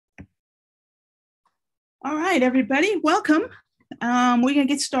All right, everybody, welcome. We're gonna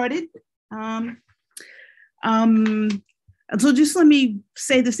get started. Um, um, so just let me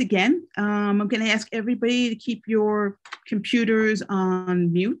say this again. I'm gonna ask everybody to keep your computers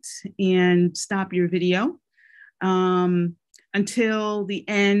on mute and stop your video until the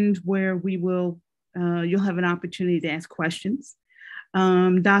end where you'll have an opportunity to ask questions.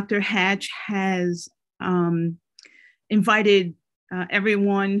 Dr. Hatch has invited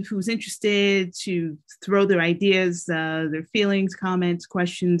everyone who's interested to throw their ideas, their feelings, comments,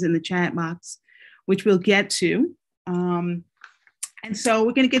 questions in the chat box, which we'll get to. And so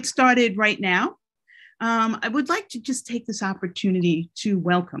we're going to get started right now. I would like to just take this opportunity to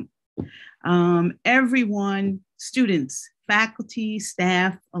welcome everyone, students, faculty,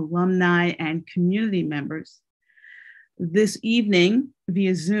 staff, alumni, and community members this evening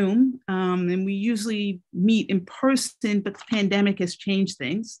via Zoom. And we usually meet in person, but the pandemic has changed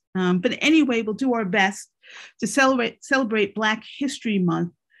things. But anyway, we'll do our best to celebrate Black History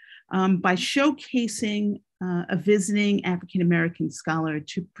Month by showcasing a visiting African-American scholar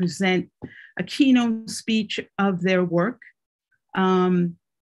to present a keynote speech of their work.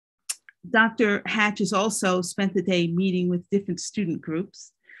 Dr. Hatch has also spent the day meeting with different student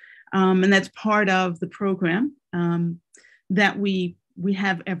groups, and that's part of the program that we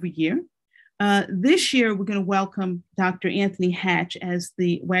have every year. This year, we're going to welcome Dr. Anthony Hatch as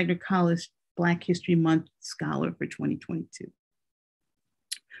the Wagner College Black History Month Scholar for 2022.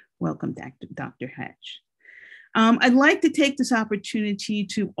 Welcome, Dr. Hatch. I'd like to take this opportunity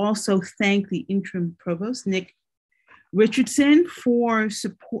to also thank the interim provost, Nick Richardson, for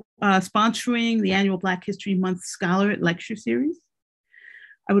sponsoring the annual Black History Month Scholar Lecture Series.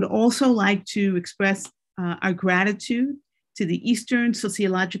 I would also like to express our gratitude to the Eastern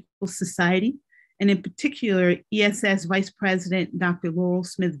Sociological Society, and in particular, ESS Vice President Dr. Laurel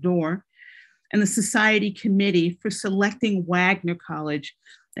Smith-Dorr, and the Society Committee for selecting Wagner College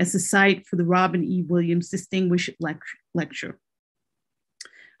as the site for the Robin E. Williams Distinguished Lecture.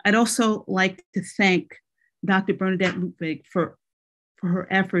 I'd also like to thank Dr. Bernadette Ludwig for her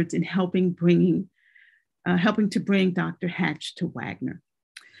efforts in helping to bring Dr. Hatch to Wagner.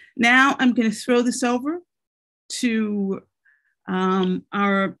 Now I'm going to throw this over to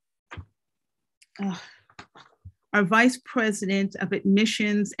our Vice President of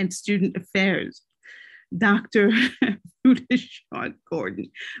Admissions and Student Affairs, Dr. Ruta Shaw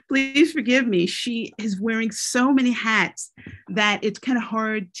Gordon. Please forgive me. She is wearing so many hats that it's kind of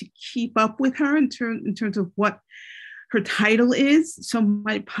hard to keep up with her in terms of what her title is. So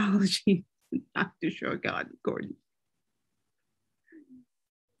my apologies, Dr. Shaw Gordon.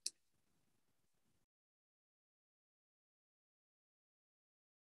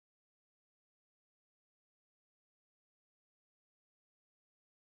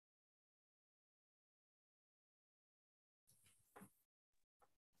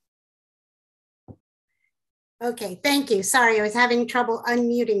 Okay, thank you. Sorry, I was having trouble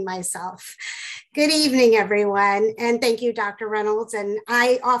unmuting myself. Good evening, everyone. And thank you, Dr. Reynolds. And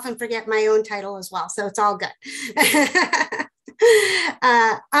I often forget my own title as well, so it's all good.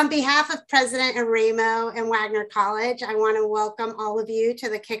 On behalf of President Aramo and Wagner College, I want to welcome all of you to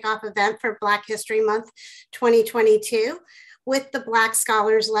the kickoff event for Black History Month 2022 with the Black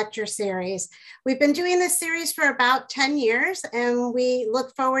Scholars Lecture Series. We've been doing this series for about 10 years, and we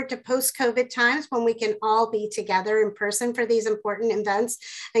look forward to post-COVID times when we can all be together in person for these important events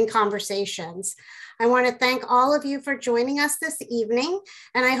and conversations. I want to thank all of you for joining us this evening,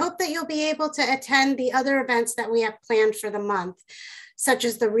 and I hope that you'll be able to attend the other events that we have planned for the month, such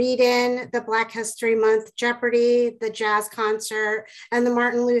as the read-in, the Black History Month Jeopardy, the jazz concert, and the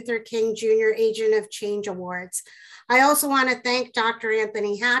Martin Luther King Jr. Agent of Change Awards. I also want to thank Dr.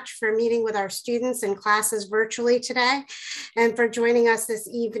 Anthony Hatch for meeting with our students and classes virtually today, and for joining us this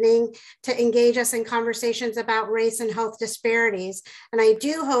evening to engage us in conversations about race and health disparities. And I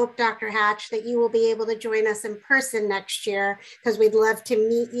do hope, Dr. Hatch, that you will be able to join us in person next year, because we'd love to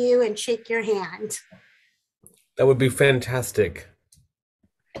meet you and shake your hand. That would be fantastic.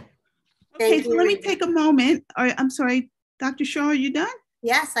 Okay, so let me take a moment. I'm sorry, Dr. Shaw, are you done?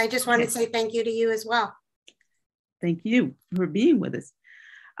 Yes, I just want to say thank you to you as well. Thank you for being with us.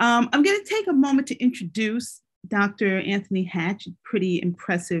 I'm going to take a moment to introduce Dr. Anthony Hatch, a pretty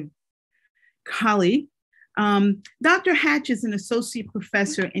impressive colleague. Dr. Hatch is an associate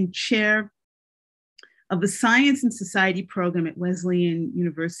professor and chair of the Science and Society program at Wesleyan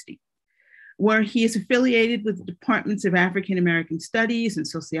University, where he is affiliated with the departments of African American Studies and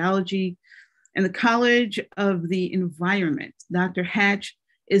Sociology and the College of the Environment. Dr. Hatch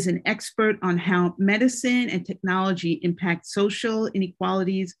is an expert on how medicine and technology impact social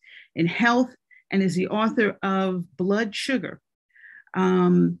inequalities in health and is the author of Blood Sugar.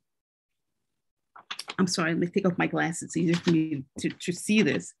 I'm sorry, let me take off my glasses. It's easier for me to see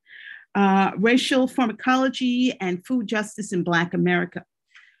this. Racial Pharmacology and Food Justice in Black America,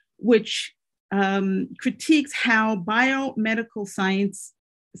 which critiques how biomedical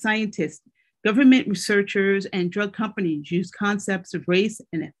scientists, government researchers, and drug companies use concepts of race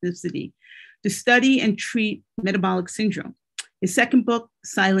and ethnicity to study and treat metabolic syndrome. His second book,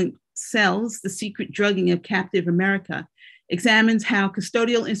 Silent Cells, The Secret Drugging of Captive America, examines how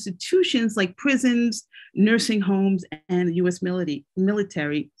custodial institutions like prisons, nursing homes, and the US military,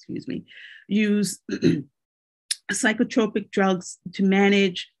 use psychotropic drugs to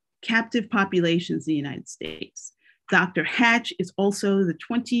manage captive populations in the United States. Dr. Hatch is also the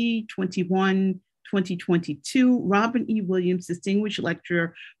 2021-2022 Robin E. Williams Distinguished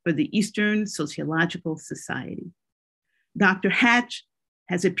Lecturer for the Eastern Sociological Society. Dr. Hatch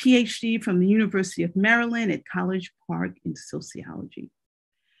has a PhD from the University of Maryland at College Park in sociology.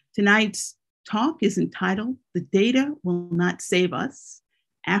 Tonight's talk is entitled, "The Data Will Not Save Us,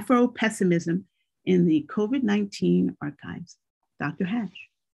 Afropessimism in the COVID-19 Archives." Dr. Hatch.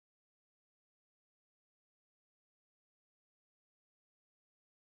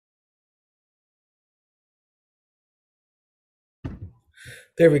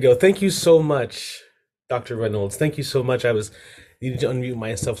 There we go. Thank you so much, Dr. Reynolds. Thank you so much. I needed to unmute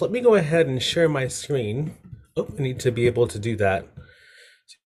myself. Let me go ahead and share my screen. Oh, I need to be able to do that.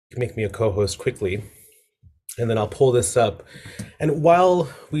 So you can make me a co-host quickly, and then I'll pull this up. And while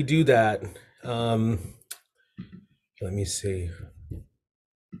we do that, let me see.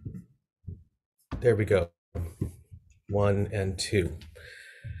 There we go. 1 and 2.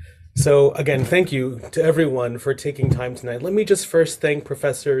 So again, thank you to everyone for taking time tonight. Let me just first thank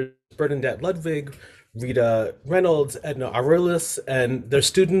Professors Bernadette Ludwig, Rita Reynolds, Edna Aurelius, and their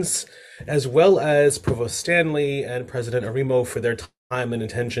students, as well as Provost Stanley and President Arimo for their time and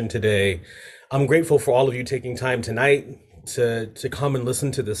attention today. I'm grateful for all of you taking time tonight to come and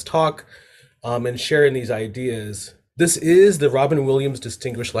listen to this talk and sharing these ideas. This is the Robin Williams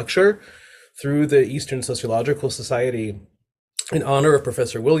Distinguished Lecture through the Eastern Sociological Society in honor of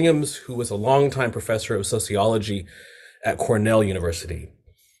Professor Williams, who was a longtime professor of sociology at Cornell University.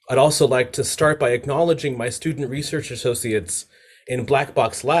 I'd also like to start by acknowledging my student research associates in Black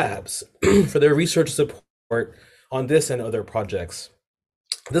Box Labs for their research support on this and other projects.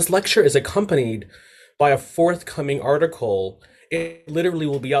 This lecture is accompanied by a forthcoming article. It literally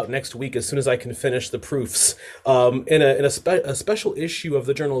will be out next week as soon as I can finish the proofs in a special issue of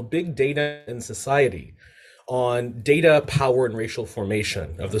the journal Big Data in Society on data, power, and racial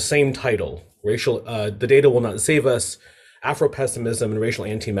formation of the same title, The Data Will Not Save Us, Afropessimism and Racial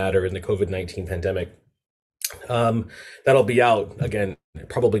Antimatter in the COVID-19 Pandemic. That'll be out, again,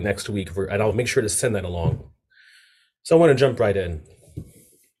 probably next week, and I'll make sure to send that along. So I want to jump right in.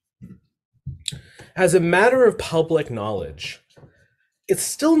 As a matter of public knowledge, it's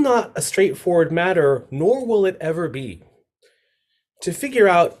still not a straightforward matter, nor will it ever be, to figure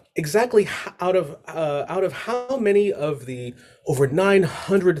out exactly out of how many of the over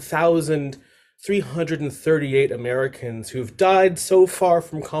 900,338 Americans who've died so far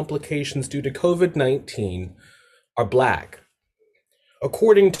from complications due to COVID-19 are Black.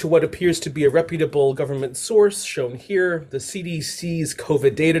 According to what appears to be a reputable government source shown here, the CDC's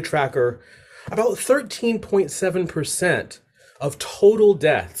COVID data tracker, about 13.7% of total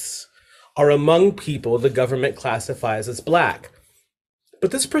deaths are among people the government classifies as Black. But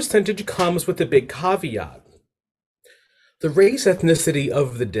this percentage comes with a big caveat. The race ethnicity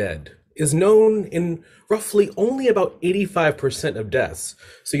of the dead is known in roughly only about 85% of deaths.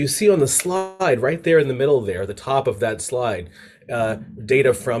 So you see on the slide right there in the middle there, the top of that slide,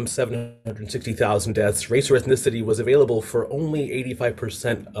 data from 760,000 deaths, race or ethnicity was available for only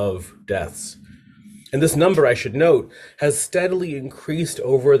 85% of deaths. And this number, I should note, has steadily increased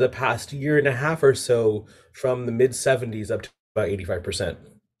over the past year and a half or so from the mid-70s up to about 85%.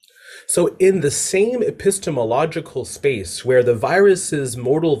 So in the same epistemological space where the virus's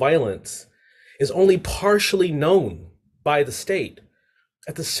mortal violence is only partially known by the state,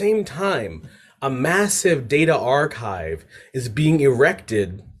 at the same time, a massive data archive is being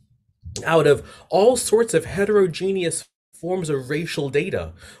erected out of all sorts of heterogeneous forms of racial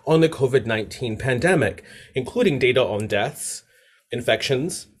data on the COVID-19 pandemic, including data on deaths,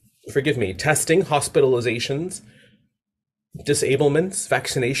 infections, testing, hospitalizations, disablements,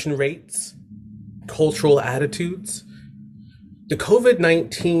 vaccination rates, cultural attitudes. The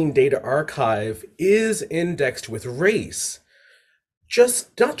COVID-19 data archive is indexed with race,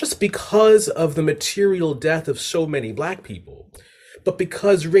 not just because of the material death of so many Black people, but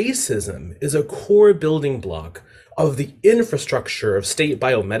because racism is a core building block of the infrastructure of state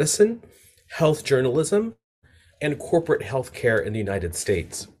biomedicine, health journalism, and corporate healthcare in the United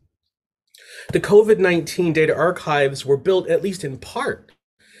States. The COVID-19 data archives were built, at least in part,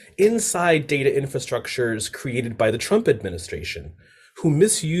 inside data infrastructures created by the Trump administration, who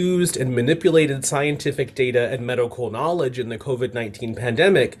misused and manipulated scientific data and medical knowledge in the COVID-19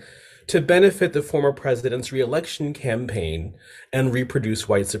 pandemic to benefit the former president's re-election campaign and reproduce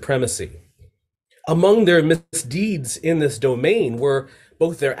white supremacy. Among their misdeeds in this domain were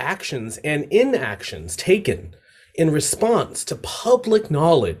both their actions and inactions taken in response to public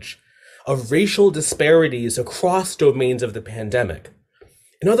knowledge of racial disparities across domains of the pandemic.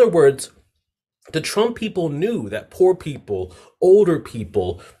 In other words, the Trump people knew that poor people, older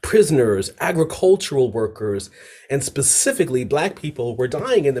people, prisoners, agricultural workers, and specifically Black people were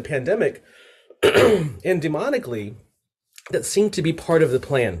dying in the pandemic, and demonically, that seemed to be part of the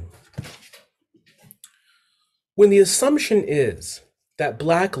plan. When the assumption is that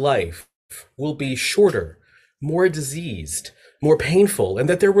Black life will be shorter, more diseased, more painful, and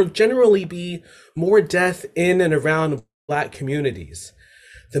that there will generally be more death in and around Black communities,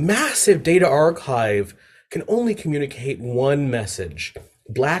 the massive data archive can only communicate one message: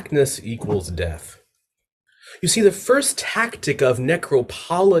 Blackness equals death. You see, the first tactic of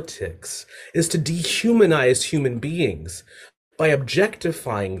necropolitics is to dehumanize human beings by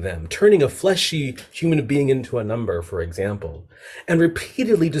objectifying them, turning a fleshy human being into a number, for example, and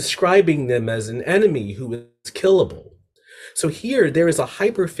repeatedly describing them as an enemy who is killable. So here there is a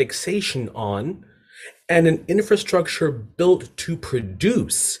hyperfixation on and an infrastructure built to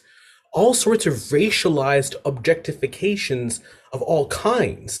produce all sorts of racialized objectifications of all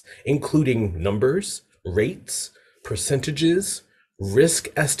kinds, including numbers, rates, percentages, risk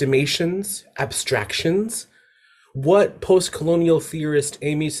estimations, abstractions, what post-colonial theorist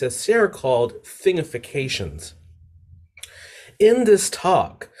Amy Césaire called thingifications. In this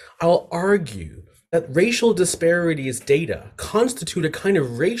talk, I'll argue that racial disparities data constitute a kind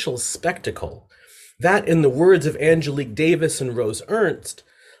of racial spectacle that, in the words of Angelique Davis and Rose Ernst,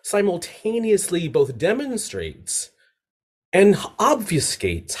 simultaneously both demonstrates and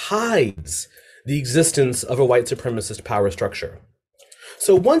obfuscates, hides the existence of a white supremacist power structure.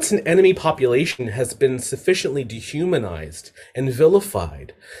 So once an enemy population has been sufficiently dehumanized and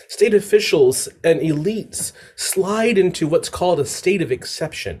vilified, state officials and elites slide into what's called a state of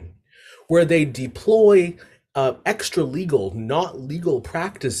exception, where they deploy extra legal, not legal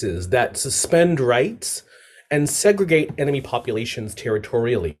practices that suspend rights and segregate enemy populations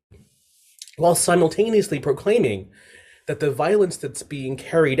territorially, while simultaneously proclaiming that the violence that's being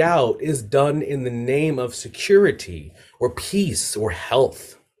carried out is done in the name of security or peace or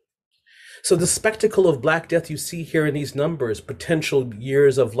health. So the spectacle of Black death you see here in these numbers, potential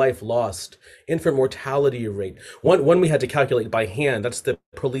years of life lost, infant mortality rate, one we had to calculate by hand, that's the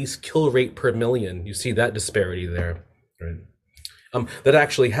police kill rate per million. You see that disparity there, right? That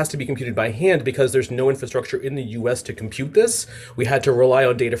actually has to be computed by hand because there's no infrastructure in the US to compute this. We had to rely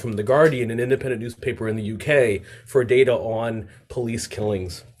on data from The Guardian, an independent newspaper in the UK, for data on police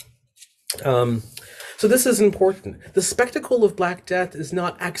killings. So this is important. The spectacle of Black death is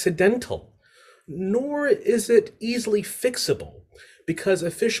not accidental, nor is it easily fixable, because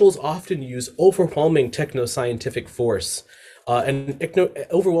officials often use overwhelming techno-scientific force and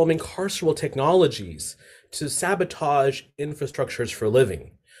overwhelming carceral technologies to sabotage infrastructures for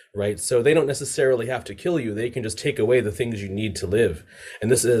living, right? So they don't necessarily have to kill you. They can just take away the things you need to live.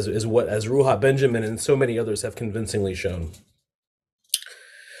 And this is what, as Ruha Benjamin and so many others have convincingly shown.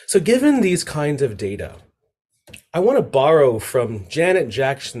 So given these kinds of data, I want to borrow from Janet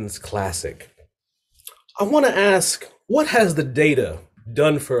Jackson's classic. I want to ask, what has the data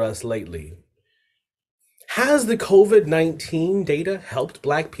done for us lately? Has the COVID-19 data helped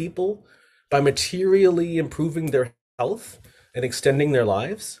Black people by materially improving their health and extending their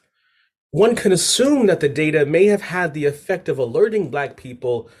lives? One can assume that the data may have had the effect of alerting Black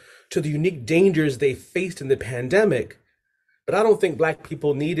people to the unique dangers they faced in the pandemic, but I don't think Black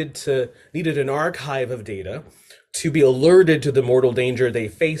people needed an archive of data to be alerted to the mortal danger they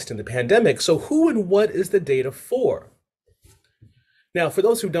faced in the pandemic. So who and what is the data for? Now, for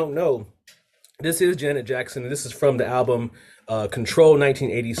those who don't know, this is Janet Jackson. This is from the album Control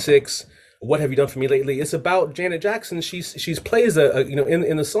 1986. What Have You Done For Me Lately? It's about Janet Jackson. She plays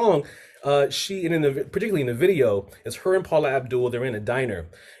in the song, particularly in the video, it's her and Paula Abdul. They're in a diner,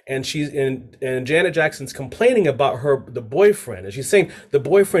 and Janet Jackson's complaining about the boyfriend, and she's saying the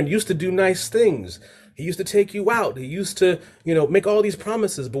boyfriend used to do nice things. He used to take you out. He used to, make all these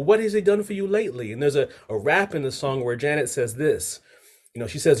promises. But what has he done for you lately? And there's a rap in the song where Janet says this: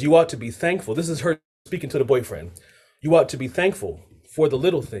 She says, you ought to be thankful. This is her speaking to the boyfriend. You ought to be thankful for the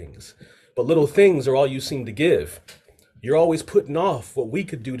little things, but little things are all you seem to give. You're always putting off what we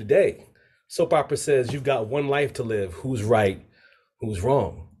could do today. Soap opera says you've got one life to live. Who's right? Who's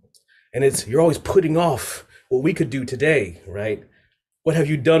wrong? And you're always putting off what we could do today, right? What have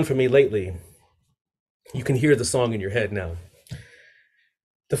you done for me lately? You can hear the song in your head now.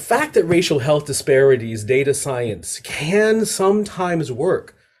 The fact that racial health disparities data science can sometimes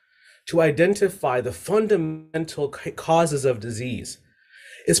work to identify the fundamental causes of disease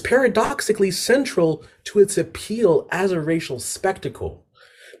is paradoxically central to its appeal as a racial spectacle,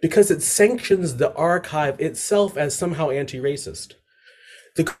 because it sanctions the archive itself as somehow anti-racist.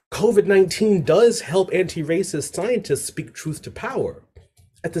 The COVID-19 does help anti-racist scientists speak truth to power.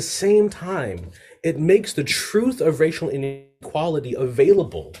 At the same time, it makes the truth of racial inequality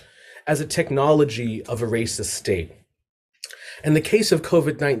available as a technology of a racist state. And the case of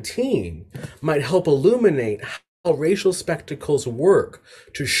COVID-19 might help illuminate how racial spectacles work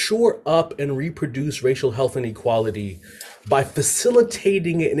to shore up and reproduce racial health inequality by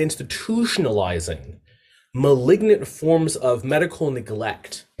facilitating and institutionalizing malignant forms of medical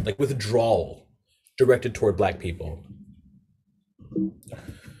neglect, like withdrawal, directed toward Black people.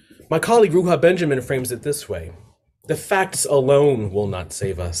 My colleague Ruha Benjamin frames it this way: the facts alone will not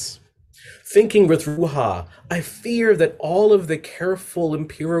save us. Thinking with Ruha, I fear that all of the careful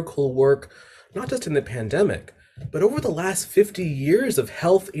empirical work, not just in the pandemic, but over the last 50 years of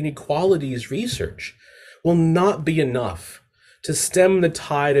health inequalities research, will not be enough to stem the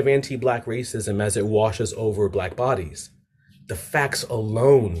tide of anti-Black racism as it washes over Black bodies. The facts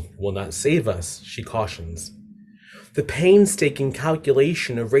alone will not save us, she cautions. The painstaking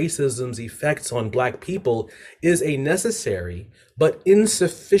calculation of racism's effects on Black people is a necessary but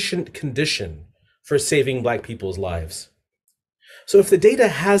insufficient condition for saving Black people's lives. So if the data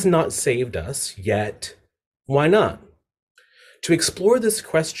has not saved us yet, why not? To explore this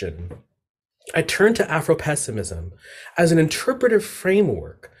question, I turn to Afropessimism as an interpretive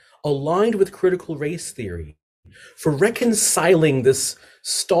framework aligned with critical race theory for reconciling this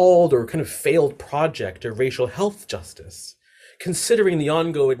stalled or kind of failed project of racial health justice, considering the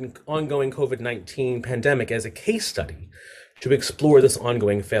ongoing COVID-19 pandemic as a case study to explore this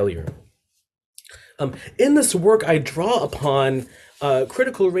ongoing failure. In this work, I draw upon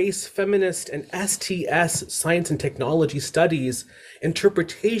critical race, feminist, and STS, science and technology studies,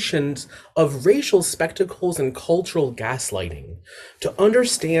 interpretations of racial spectacles and cultural gaslighting to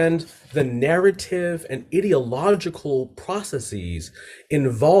understand the narrative and ideological processes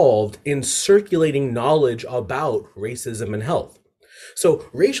involved in circulating knowledge about racism and health. So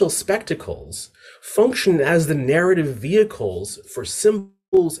racial spectacles function as the narrative vehicles for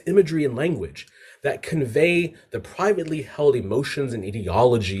symbols, imagery, and language that convey the privately held emotions and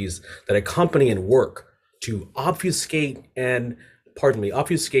ideologies that accompany and work to obfuscate and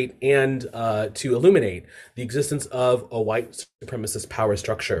to illuminate the existence of a white supremacist power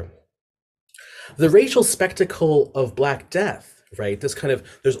structure. The racial spectacle of Black death, right?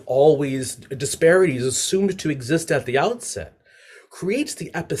 There's always disparities assumed to exist at the outset, creates the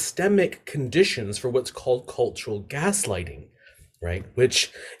epistemic conditions for what's called cultural gaslighting, right?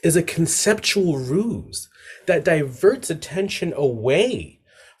 Which is a conceptual ruse that diverts attention away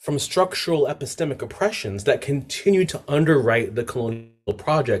from structural epistemic oppressions that continue to underwrite the colonial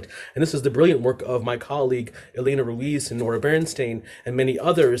project. And this is the brilliant work of my colleague, Elena Ruiz and Nora Bernstein, and many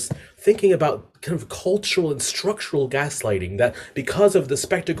others, thinking about kind of cultural and structural gaslighting, that because of the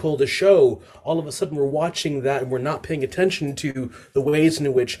spectacle, the show, all of a sudden we're watching that and we're not paying attention to the ways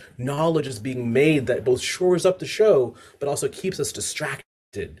in which knowledge is being made that both shores up the show, but also keeps us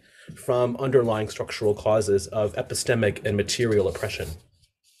distracted from underlying structural causes of epistemic and material oppression.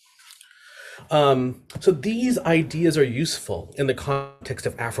 So these ideas are useful in the context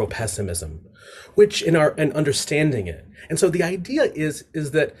of Afropessimism, which in understanding it. And so the idea is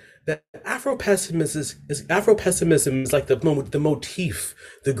that Afropessimism is like the motif,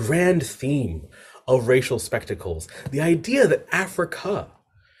 the grand theme of racial spectacles. The idea that Africa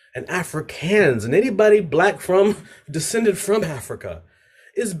and Africans and anybody Black descended from Africa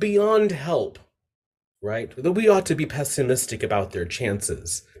is beyond help. Right? That we ought to be pessimistic about their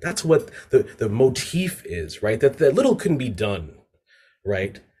chances. That's what the motif is, right? That little can be done,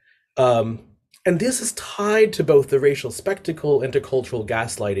 right? And this is tied to both the racial spectacle and to cultural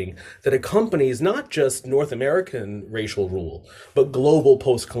gaslighting that accompanies not just North American racial rule, but global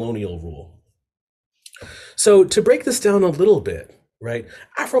post-colonial rule. So to break this down a little bit, right?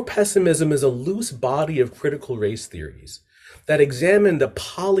 Afropessimism is a loose body of critical race theories that examine the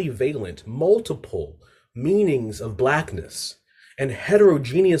polyvalent, multiple meanings of Blackness and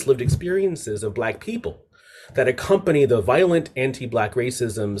heterogeneous lived experiences of Black people that accompany the violent anti-Black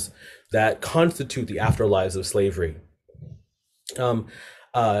racisms that constitute the afterlives of slavery.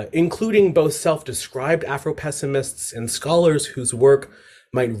 Including both self-described Afro-pessimists and scholars whose work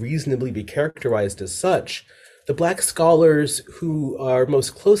might reasonably be characterized as such, the Black scholars who are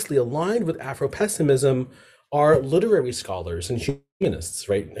most closely aligned with Afro-pessimism are literary scholars and humanists,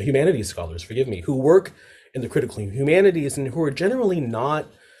 right? Humanities scholars, forgive me, who work in the critical humanities and who are generally not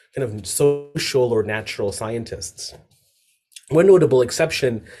kind of social or natural scientists. One notable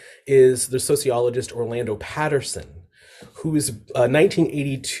exception is the sociologist Orlando Patterson, whose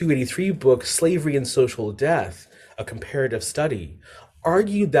 1982-83 book, Slavery and Social Death, A Comparative Study,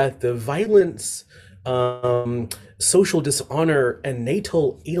 argued that the violence, social dishonor, and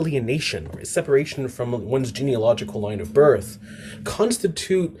natal alienation, or separation from one's genealogical line of birth,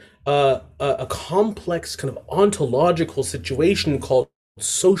 constitute a complex kind of ontological situation called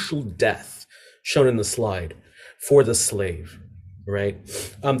social death, shown in the slide, for the slave, right?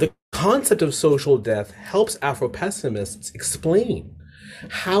 The concept of social death helps Afro-pessimists explain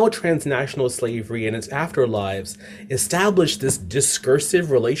how transnational slavery and its afterlives establish this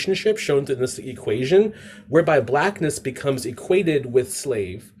discursive relationship shown in this equation, whereby Blackness becomes equated with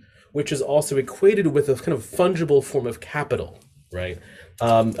slave, which is also equated with a kind of fungible form of capital, right?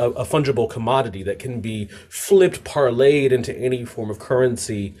 A fungible commodity that can be flipped, parlayed into any form of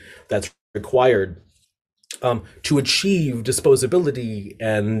currency that's required to achieve disposability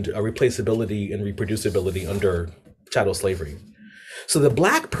and replaceability and reproducibility under chattel slavery. So the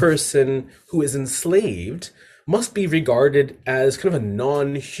Black person who is enslaved must be regarded as kind of a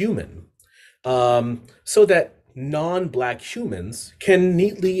non-human, so that non-Black humans can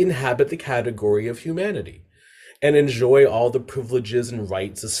neatly inhabit the category of humanity and enjoy all the privileges and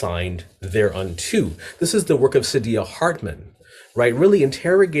rights assigned thereunto. This is the work of Saidiya Hartman, right? Really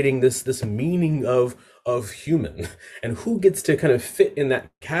interrogating this meaning of human and who gets to kind of fit in that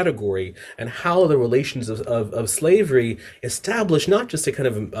category, and how the relations of slavery establish not just a kind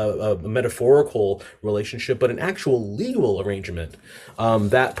of a metaphorical relationship, but an actual legal arrangement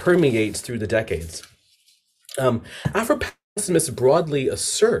that permeates through the decades. Afro-pessimists broadly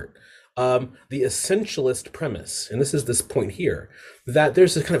assert the essentialist premise, and this is this point here, that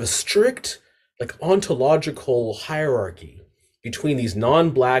there's a kind of a strict, like, ontological hierarchy between these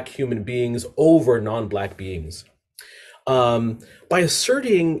non-Black human beings over non-Black beings. By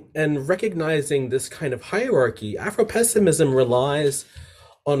asserting and recognizing this kind of hierarchy, Afro-pessimism relies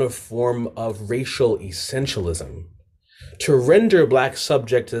on a form of racial essentialism to render Black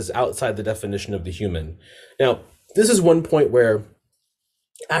subjects as outside the definition of the human. Now, this is one point where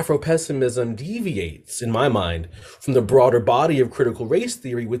Afro-pessimism deviates, in my mind, from the broader body of critical race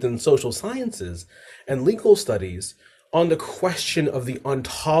theory within social sciences and legal studies on the question of the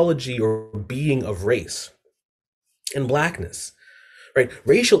ontology or being of race and Blackness, right?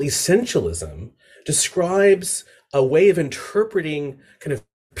 Racial essentialism describes a way of interpreting kind of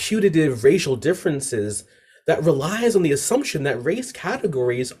putative racial differences that relies on the assumption that race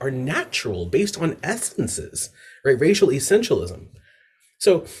categories are natural, based on essences, right? Racial essentialism.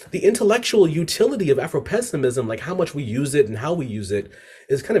 So the intellectual utility of Afro-pessimism, like how much we use it and how we use it,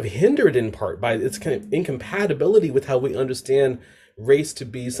 is kind of hindered in part by its kind of incompatibility with how we understand race to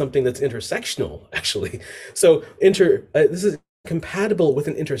be something that's intersectional, actually. So this is compatible with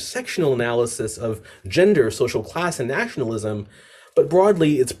an intersectional analysis of gender, social class, and nationalism, but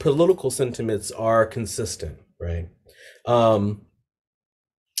broadly, its political sentiments are consistent, right?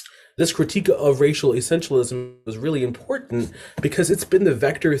 This critique of racial essentialism is really important because it's been the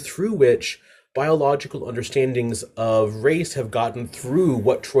vector through which biological understandings of race have gotten through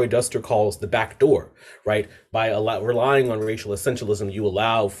what Troy Duster calls the back door, right? By relying on racial essentialism, you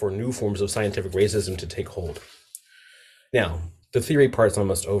allow for new forms of scientific racism to take hold. Now, the theory part's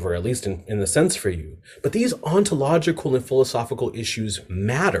almost over, at least in the sense for you, but these ontological and philosophical issues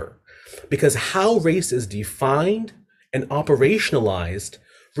matter because how race is defined and operationalized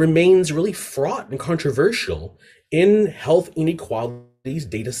remains really fraught and controversial in health inequalities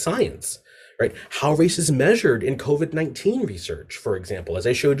data science, right? How race is measured in COVID-19 research, for example, as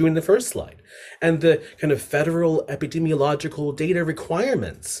I showed you in the first slide, and the kind of federal epidemiological data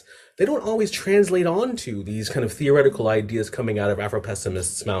requirements, they don't always translate onto these kind of theoretical ideas coming out of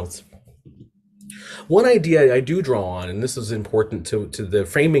Afro-pessimists' mouths. One idea I do draw on, and this is important to the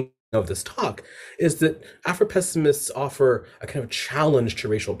framing of this talk, is that Afro-pessimists offer a kind of challenge to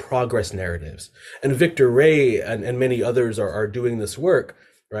racial progress narratives. And Victor Ray and many others are doing this work,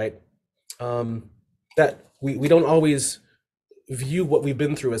 right? That we don't always view what we've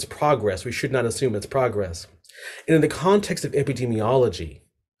been through as progress. We should not assume it's progress. And in the context of epidemiology,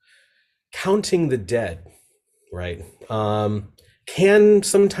 counting the dead, right, can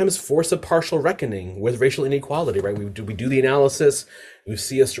sometimes force a partial reckoning with racial inequality, right? We do the analysis, we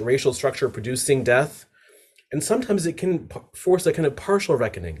see a racial structure producing death, and sometimes it can force a kind of partial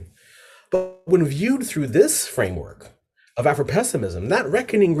reckoning. But when viewed through this framework of Afropessimism, that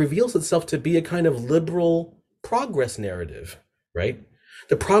reckoning reveals itself to be a kind of liberal progress narrative, right?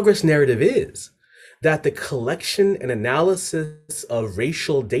 The progress narrative is that the collection and analysis of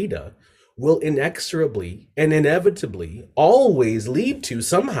racial data will inexorably and inevitably always lead to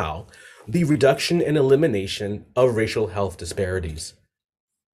somehow the reduction and elimination of racial health disparities.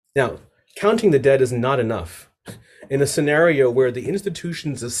 Now, counting the dead is not enough. In a scenario where the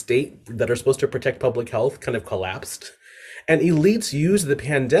institutions of state that are supposed to protect public health kind of collapsed, and elites used the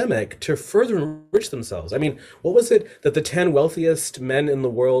pandemic to further enrich themselves. I mean, what was it that the 10 wealthiest men in the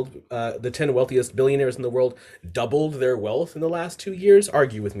world, the 10 wealthiest billionaires in the world doubled their wealth in the last 2 years?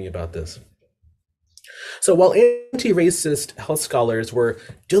 Argue with me about this. So while anti-racist health scholars were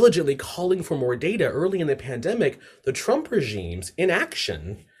diligently calling for more data early in the pandemic, the Trump regime's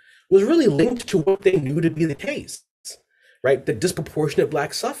inaction was really linked to what they knew to be the case, right? The disproportionate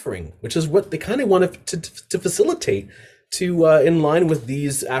Black suffering, which is what they kind of wanted to facilitate in line with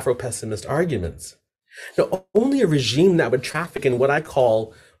these Afro-pessimist arguments. Now, only a regime that would traffic in what I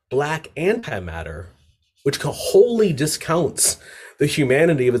call Black antimatter, which wholly discounts the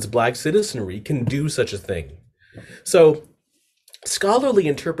humanity of its Black citizenry, can do such a thing. So scholarly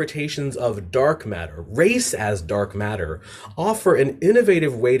interpretations of dark matter, race as dark matter, offer an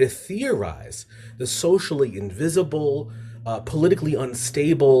innovative way to theorize the socially invisible, politically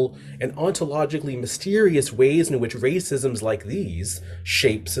unstable, and ontologically mysterious ways in which racisms like these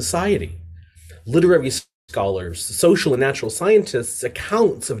shape society. Literary scholars, social and natural scientists'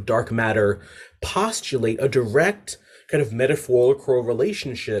 accounts of dark matter postulate a direct kind of metaphorical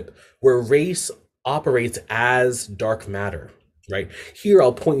relationship where race operates as dark matter, right? Here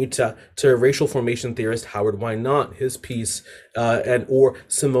I'll point you to racial formation theorist Howard Wynot, his piece, or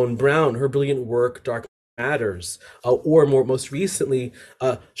Simone Brown, her brilliant work, Dark Matters, or most recently,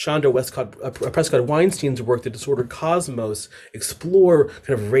 Shonda Prescott Weinstein's work, The Disordered Cosmos, explore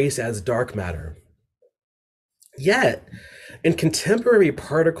kind of race as dark matter. Yet, in contemporary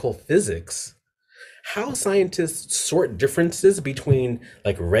particle physics, how scientists sort differences between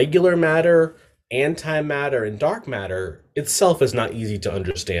like regular matter, antimatter, and dark matter itself is not easy to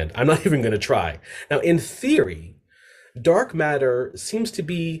understand. I'm not even going to try. Now, in theory, dark matter seems to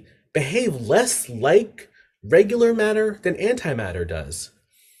behave less like regular matter than antimatter does.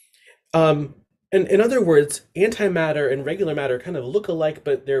 And in other words, antimatter and regular matter kind of look alike,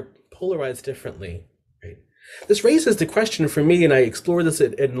 but they're polarized differently. Right? This raises the question for me, and I explore this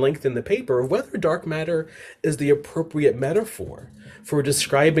at length in the paper, of whether dark matter is the appropriate metaphor for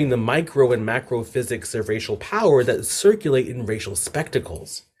describing the micro and macro physics of racial power that circulate in racial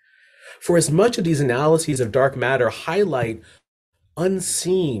spectacles. For as much of these analyses of dark matter highlight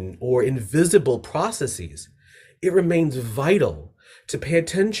unseen or invisible processes, it remains vital to pay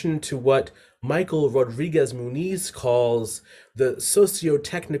attention to what Michael Rodriguez Muniz calls the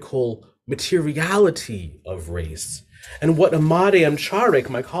socio-technical materiality of race, and what Amade Amcharik,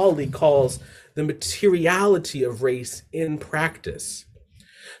 my colleague, calls the materiality of race in practice.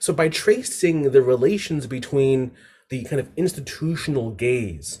 So by tracing the relations between the kind of institutional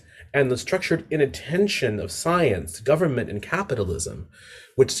gaze and the structured inattention of science, government, and capitalism,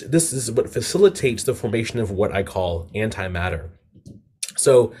 which this is what facilitates the formation of what I call antimatter.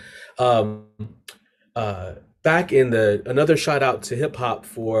 So back in another shout out to hip hop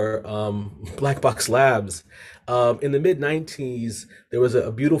for Black Box Labs. In the mid-90s, there was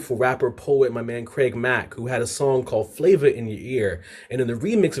a beautiful rapper poet, my man Craig Mack, who had a song called Flavor in Your Ear. And in the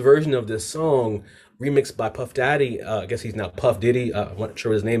remix version of this song, remixed by Puff Daddy, I guess he's now Puff Diddy, I'm not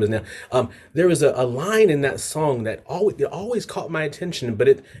sure what his name is now. There was a line in that song that always caught my attention, but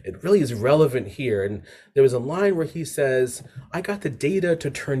it really is relevant here. And there was a line where he says, "I got the data to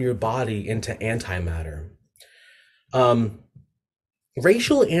turn your body into antimatter."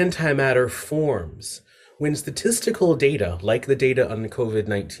 Racial antimatter forms when statistical data, like the data on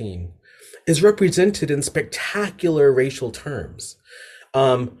COVID-19, is represented in spectacular racial terms.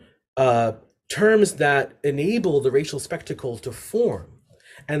 Terms that enable the racial spectacle to form.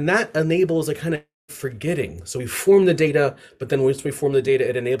 And that enables a kind of forgetting. So we form the data, but then once we form the data,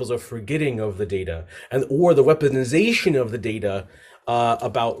 it enables a forgetting of the data, or the weaponization of the data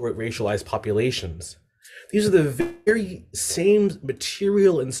about racialized populations. These are the very same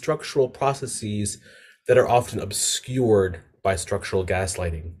material and structural processes that are often obscured by structural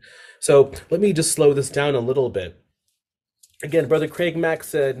gaslighting. So let me just slow this down a little bit. Again, Brother Craig Mack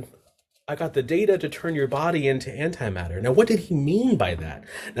said, I got the data to turn your body into antimatter. Now, what did he mean by that?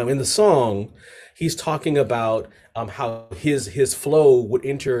 Now, in the song, he's talking about how his flow would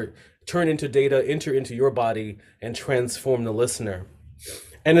turn into data, enter into your body, and transform the listener.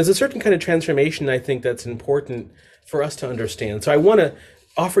 And there's a certain kind of transformation, I think, that's important for us to understand. So I want to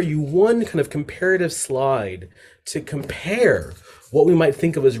offer you one kind of comparative slide to compare what we might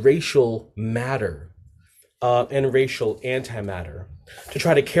think of as racial matter and racial antimatter, to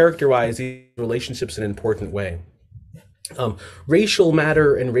try to characterize these relationships in an important way. Racial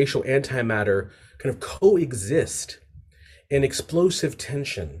matter and racial antimatter kind of coexist in explosive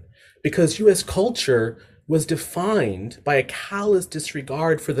tension because US culture was defined by a callous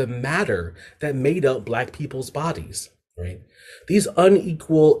disregard for the matter that made up Black people's bodies, right? These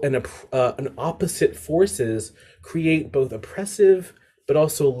unequal and opposite forces create both oppressive but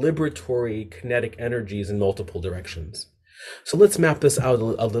also liberatory kinetic energies in multiple directions. So let's map this out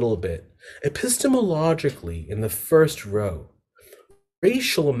a little bit. Epistemologically, in the first row,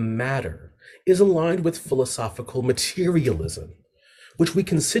 racial matter is aligned with philosophical materialism, which we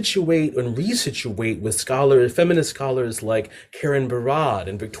can situate and resituate with feminist scholars like Karen Barad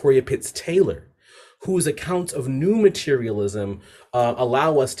and Victoria Pitts Taylor, whose accounts of new materialism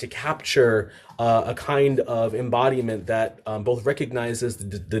allow us to capture a kind of embodiment that both recognizes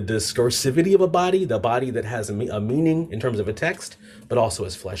the discursivity of a body, the body that has a meaning in terms of a text, but also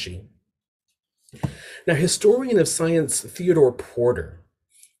is fleshy. Now, historian of science Theodore Porter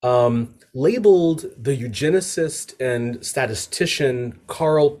labeled the eugenicist and statistician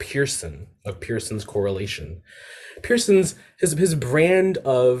Carl Pearson of Pearson's correlation. Pearson's his brand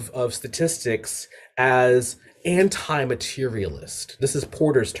of statistics as anti-materialist. This is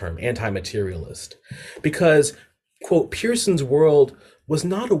Porter's term, anti-materialist, because, quote, Pearson's world was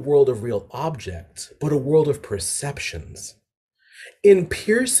not a world of real objects, but a world of perceptions. In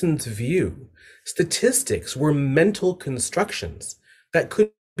Pearson's view, statistics were mental constructions that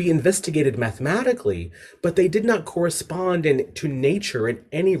could be investigated mathematically, but they did not correspond to nature in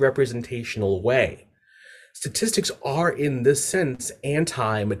any representational way. Statistics are, in this sense,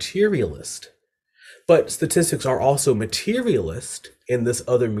 anti-materialist. But statistics are also materialist in this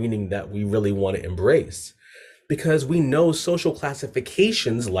other meaning that we really want to embrace, because we know social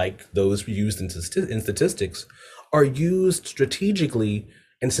classifications like those used in statistics are used strategically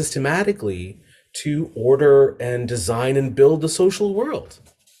and systematically to order and design and build the social world,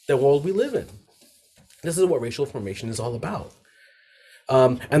 the world we live in. This is what racial formation is all about.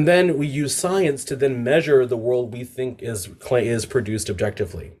 And then we use science to then measure the world we think is produced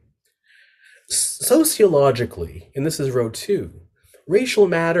objectively. Sociologically, and this is row 2, racial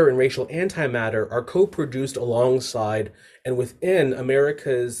matter and racial antimatter are co-produced alongside and within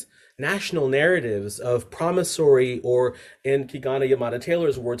America's national narratives of promissory, or in Kigana Yamada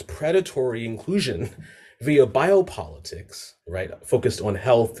Taylor's words, predatory inclusion via biopolitics, right, focused on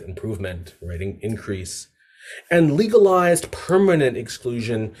health improvement, right, increase, and legalized permanent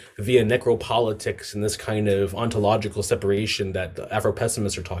exclusion via necropolitics and this kind of ontological separation that the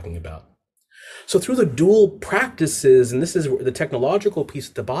Afropessimists are talking about. So through the dual practices, and this is the technological piece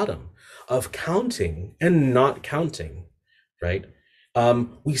at the bottom, of counting and not counting, right?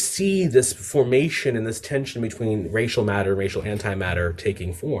 We see this formation and this tension between racial matter and racial antimatter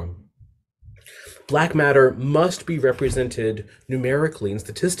taking form. Black matter must be represented numerically and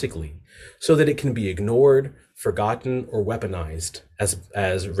statistically so that it can be ignored, forgotten, or weaponized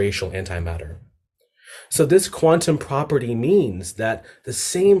as racial antimatter. So this quantum property means that the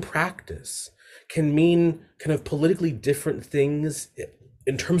same practice can mean kind of politically different things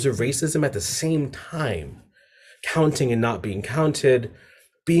in terms of racism at the same time. Counting and not being counted,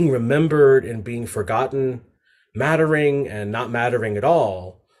 being remembered and being forgotten, mattering and not mattering at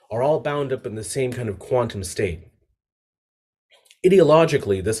all, are all bound up in the same kind of quantum state.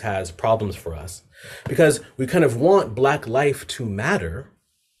 Ideologically, this has problems for us because we kind of want Black life to matter,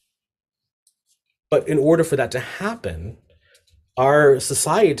 but in order for that to happen, our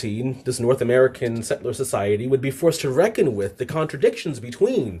society, this North American settler society, would be forced to reckon with the contradictions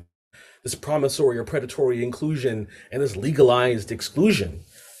between this promissory or predatory inclusion and this legalized exclusion.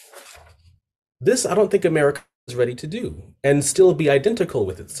 This, I don't think America is ready to do and still be identical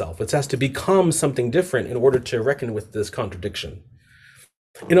with itself. It has to become something different in order to reckon with this contradiction.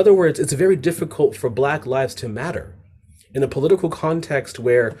 In other words, it's very difficult for Black lives to matter in a political context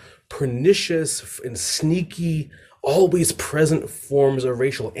where pernicious and sneaky, always present forms of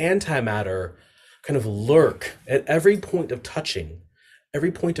racial antimatter kind of lurk at every point of touching,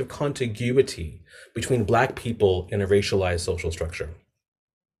 every point of contiguity between Black people in a racialized social structure.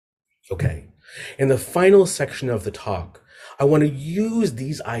 Okay. In the final section of the talk, I want to use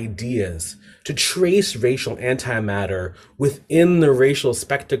these ideas to trace racial antimatter within the racial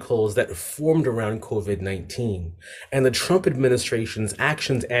spectacles that formed around COVID-19 and the Trump administration's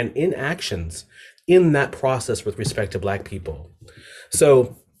actions and inactions in that process with respect to Black people.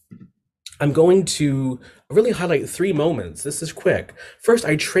 So I'm going to really highlight 3 moments. This is quick. First,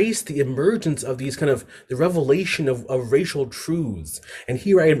 I trace the emergence of these the revelation of racial truths. And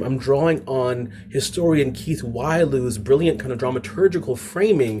here I'm drawing on historian Keith Wailu's brilliant dramaturgical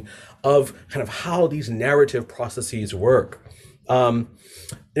framing of how these narrative processes work.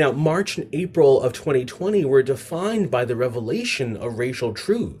 Now, March and April of 2020 were defined by the revelation of racial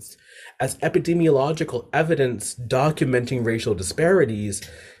truths as epidemiological evidence documenting racial disparities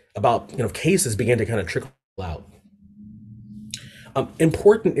about cases began to trickle out.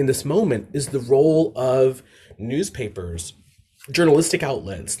 Important in this moment is the role of newspapers, journalistic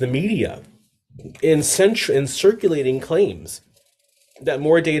outlets, the media, in circulating claims that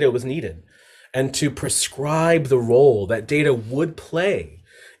more data was needed, and to prescribe the role that data would play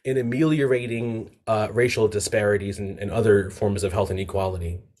in ameliorating racial disparities and other forms of health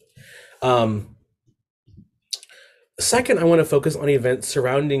inequality. Second, I want to focus on events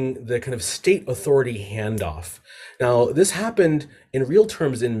surrounding the state authority handoff. Now, this happened in real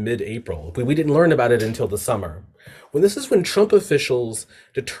terms in mid-April, but we didn't learn about it until the summer. This is when Trump officials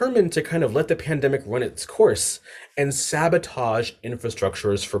determined to let the pandemic run its course and sabotage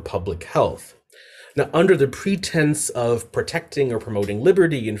infrastructures for public health. Now, under the pretense of protecting or promoting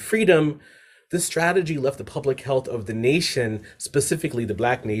liberty and freedom, this strategy left the public health of the nation, specifically the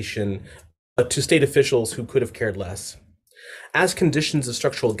Black nation, to state officials who could have cared less. As conditions of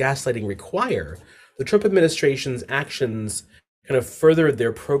structural gaslighting require, the Trump administration's actions furthered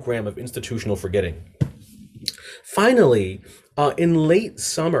their program of institutional forgetting. Finally, in late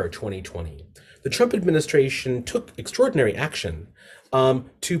summer 2020, the Trump administration took extraordinary action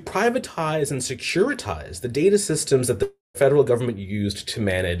to privatize and securitize the data systems that the federal government used to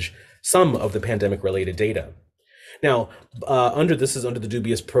manage some of the pandemic-related data. Now, this is under the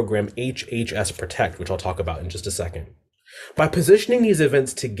dubious program HHS Protect, which I'll talk about in just a second. By positioning these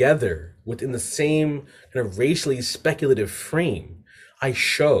events together within the same racially speculative frame, I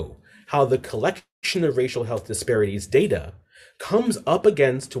show how the collection of racial health disparities data comes up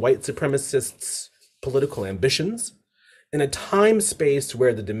against white supremacists' political ambitions in a time space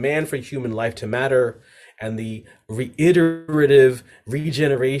where the demand for human life to matter and the reiterative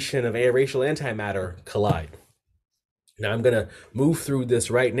regeneration of racial antimatter collide. Now I'm going to move through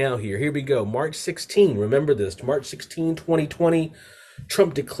this right now here. Here we go. March 16, remember this, March 16, 2020,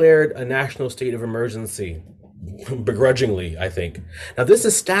 Trump declared a national state of emergency, begrudgingly, I think. Now this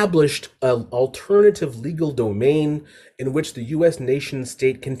established an alternative legal domain in which the US nation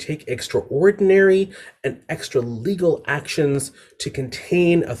state can take extraordinary and extra legal actions to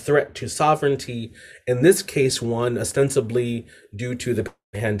contain a threat to sovereignty, in this case one ostensibly due to the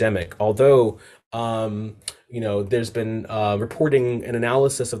pandemic. Although there's been reporting and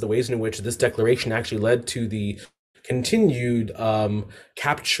analysis of the ways in which this declaration actually led to the continued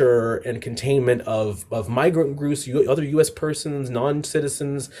capture and containment of migrant groups, other U.S. persons,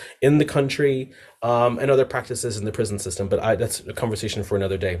 non-citizens in the country, and other practices in the prison system. But that's a conversation for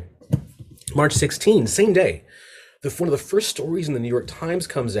another day. March 16, same day, one of the first stories in the New York Times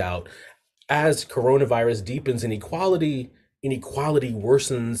comes out as coronavirus deepens inequality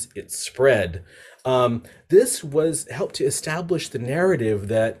worsens its spread. This was helped to establish the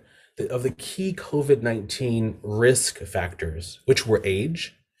narrative of the key COVID-19 risk factors, which were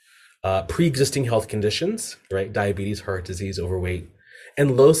age, pre-existing health conditions, right? Diabetes, heart disease, overweight,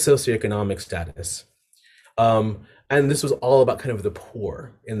 and low socioeconomic status. And this was all about the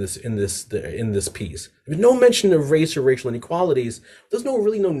poor in this piece. There's no mention of race or racial inequalities. There's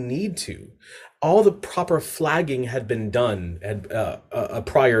really no need to. All the proper flagging had been done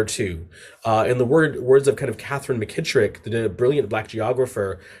prior to. In the words of Catherine McKittrick, the brilliant Black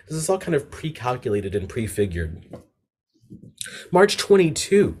geographer, this is all pre-calculated and prefigured. March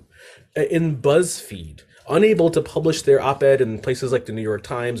 22, in BuzzFeed, unable to publish their op-ed in places like the New York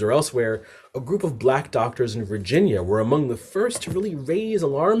Times or elsewhere, a group of Black doctors in Virginia were among the first to really raise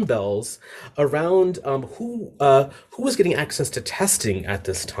alarm bells around who was getting access to testing at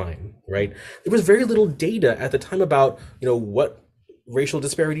this time, right? There was very little data at the time about, what racial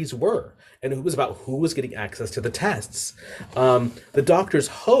disparities were and it was about who was getting access to the tests. The doctors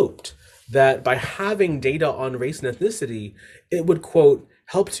hoped that by having data on race and ethnicity, it would, quote,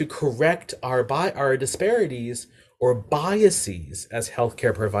 help to correct our disparities or biases as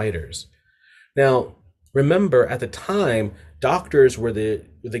healthcare providers. Now, remember, at the time, doctors were the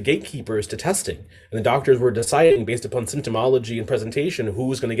the gatekeepers to testing, and the doctors were deciding based upon symptomology and presentation who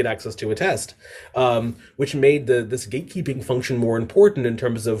was going to get access to a test, which made this gatekeeping function more important in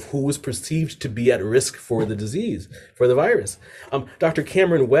terms of who was perceived to be at risk for the disease, for the virus. Dr.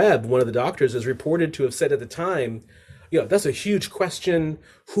 Cameron Webb, one of the doctors, is reported to have said at the time, that's a huge question.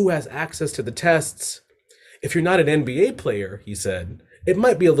 Who has access to the tests? If you're not an NBA player, he said, it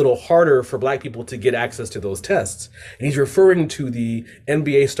might be a little harder for Black people to get access to those tests. And he's referring to the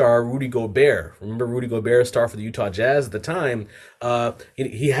NBA star Rudy Gobert. Remember Rudy Gobert, star for the Utah Jazz at the time?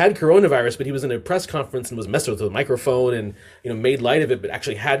 He had coronavirus, but he was in a press conference and was messing with a microphone and made light of it, but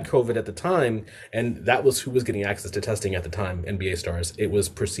actually had COVID at the time. And that was who was getting access to testing at the time, NBA stars. It was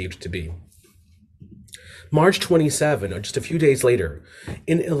perceived to be. March 27, or just a few days later,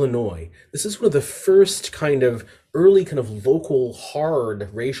 in Illinois, this is one of the first early local hard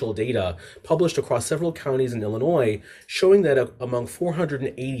racial data published across several counties in Illinois, showing that among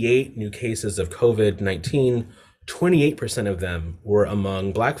 488 new cases of COVID-19, 28% of them were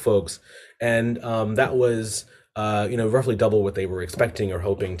among Black folks. And that was roughly double what they were expecting or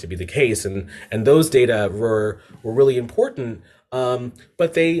hoping to be the case. And those data were really important,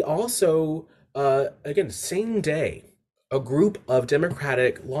 but they also, again, same day, a group of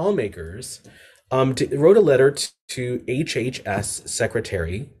Democratic lawmakers wrote a letter to HHS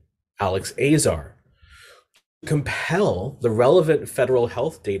Secretary Alex Azar to compel the relevant federal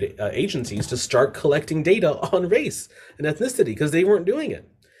health data agencies to start collecting data on race and ethnicity, because they weren't doing it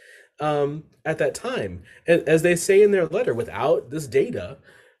at that time. And as they say in their letter, without this data,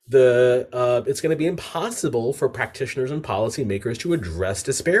 it's going to be impossible for practitioners and policymakers to address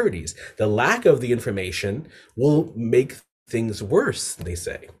disparities. The lack of the information will make things worse, they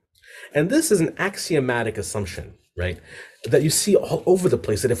say. And this is an axiomatic assumption, right? That you see all over the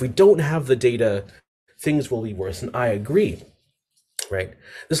place, that if we don't have the data, things will be worse. And I agree, right?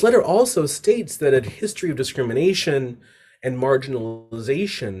 This letter also states that a history of discrimination and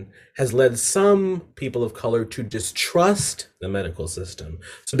marginalization has led some people of color to distrust the medical system.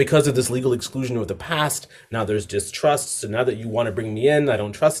 So because of this legal exclusion of the past, now there's distrust. So now that you want to bring me in, I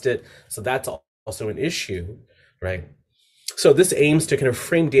don't trust it. So that's also an issue, right? So this aims to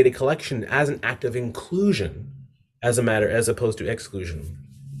frame data collection as an act of inclusion as opposed to exclusion.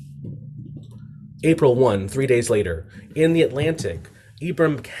 April 1, 3 days later, in The Atlantic,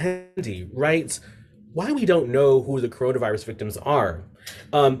 Ibram Kendi writes why we don't know who the coronavirus victims are.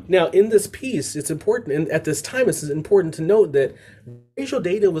 Now, in this piece, it's important, and at this time, it's important to note that racial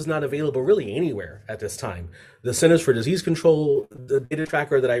data was not available really anywhere at this time. The Centers for Disease Control, the data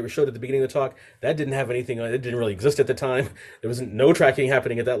tracker that I showed at the beginning of the talk, that didn't have anything, it didn't really exist at the time. There was no tracking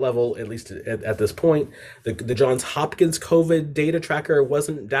happening at that level, at least at this point. The Johns Hopkins COVID data tracker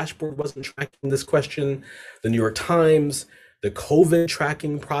dashboard wasn't tracking this question. The New York Times, the COVID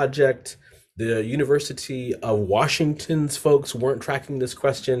tracking project, the University of Washington's folks weren't tracking this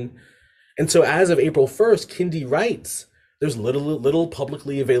question. And so as of April 1st, Kendi writes, there's little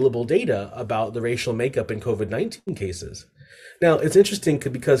publicly available data about the racial makeup in COVID-19 cases. Now, it's interesting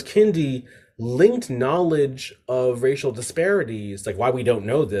because Kendi linked knowledge of racial disparities, like why we don't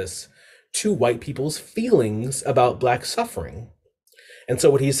know this, to white people's feelings about Black suffering. And so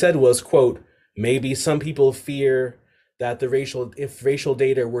what he said was, quote, maybe some people fear that if racial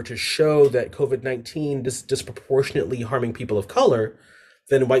data were to show that COVID-19 is disproportionately harming people of color,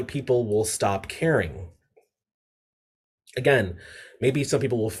 then white people will stop caring. Again, maybe some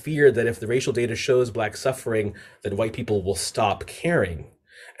people will fear that if the racial data shows Black suffering, then white people will stop caring.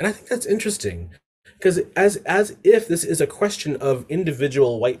 And I think that's interesting, because as if this is a question of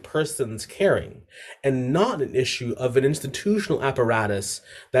individual white persons caring and not an issue of an institutional apparatus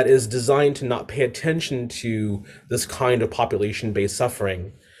that is designed to not pay attention to this kind of population-based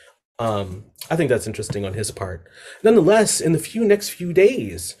suffering. I think that's interesting on his part. Nonetheless, in the next few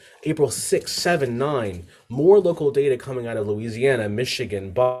days, April 6, 7, 9, more local data coming out of Louisiana,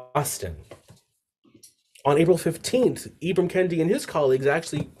 Michigan, Boston. On April 15th, Ibram Kendi and his colleagues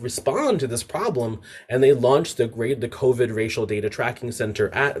actually respond to this problem, and they launched the COVID Racial Data Tracking Center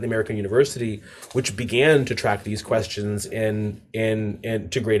at the American University, which began to track these questions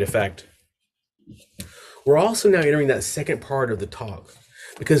to great effect. We're also now entering that second part of the talk,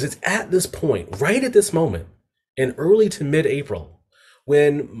 because it's at this point, right at this moment, in early to mid-April,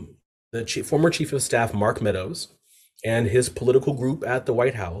 when the former Chief of Staff, Mark Meadows, and his political group at the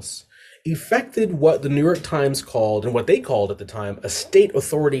White House effected what the New York Times called, and what they called at the time, a state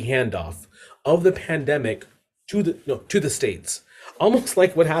authority handoff of the pandemic to the states, almost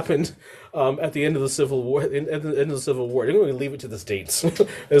like what happened at the end of the Civil War. At the end of the Civil War, they're going to leave it to the states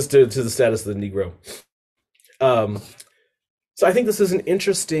as to the status of the Negro. So I think this is an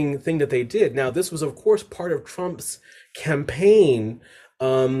interesting thing that they did. Now, this was, of course, part of Trump's campaign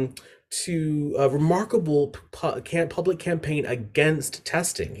to a remarkable public campaign against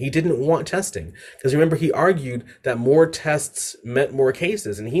testing. He didn't want testing because remember, he argued that more tests meant more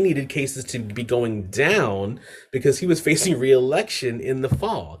cases, and he needed cases to be going down because he was facing re-election in the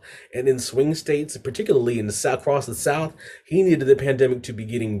fall. And in swing states, particularly in the South, across the South, he needed the pandemic to be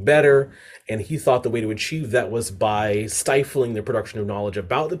getting better. And he thought the way to achieve that was by stifling the production of knowledge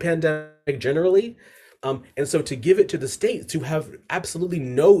about the pandemic generally. And so to give it to the states to have absolutely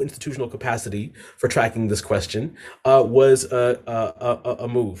no institutional capacity for tracking this question was a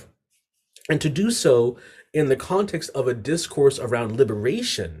move. And to do so in the context of a discourse around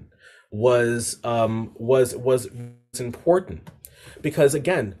liberation was important. Because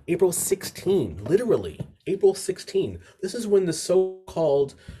again, April 16, literally, April 16, this is when the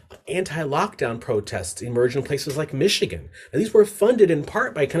so-called anti-lockdown protests emerged in places like Michigan. And these were funded in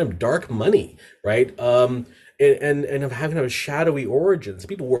part by kind of dark money, right? And have kind of shadowy origins.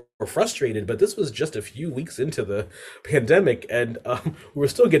 People were frustrated, but this was just a few weeks into the pandemic, and we were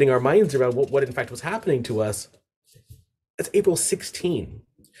still getting our minds around what in fact was happening to us. That's April 16.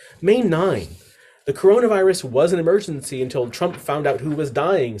 May 9. The coronavirus was an emergency until Trump found out who was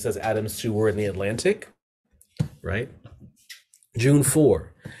dying, says Adam Sewer in The Atlantic, right? June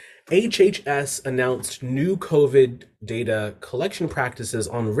 4, HHS announced new COVID data collection practices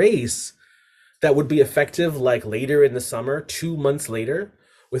on race that would be effective like later in the summer, 2 months later,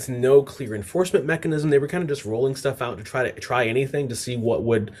 with no clear enforcement mechanism. They were kind of just rolling stuff out to try anything to see what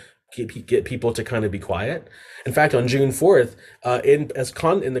would get people to kind of be quiet. In fact, on June 4th,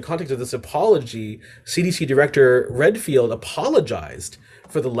 in the context of this apology, CDC Director Redfield apologized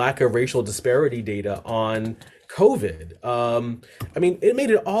for the lack of racial disparity data on COVID. I mean, it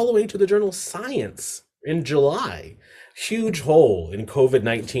made it all the way to the journal Science in July. Huge hole in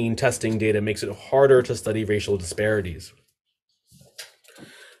COVID-19 testing data makes it harder to study racial disparities.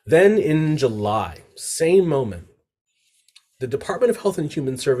 Then in July, same moment, the Department of Health and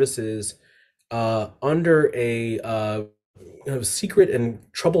Human Services, under a secret and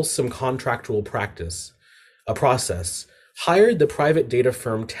troublesome contractual process, hired the private data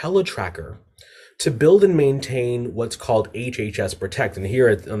firm TeleTracker to build and maintain what's called HHS Protect. And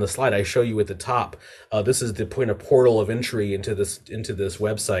here on the slide I show you at the top, this is the point of portal of entry into this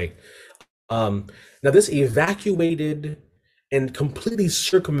website. Now this evacuated and completely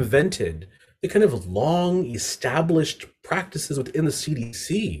circumvented the kind of long established practices within the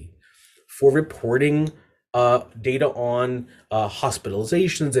CDC for reporting data on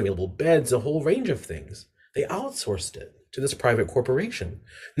hospitalizations, available beds, a whole range of things. They outsourced it to this private corporation.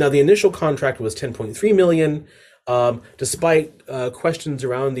 Now, the initial contract was $10.3 million. Despite questions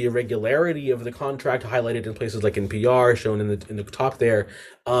around the irregularity of the contract highlighted in places like NPR, shown in the top there,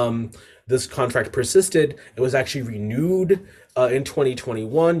 this contract persisted. It was actually renewed in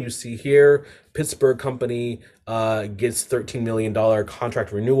 2021. You see here, Pittsburgh company gets $13 million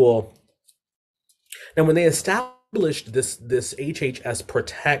contract renewal. Now, when they established this HHS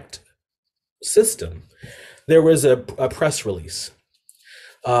Protect system, there was a press release.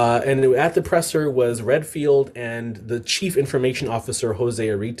 And at the presser was Redfield and the Chief Information Officer, Jose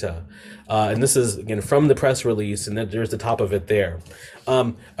Arita. And this is, again, from the press release, and then there's the top of it there.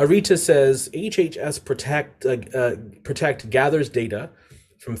 Arita says, HHS Protect gathers data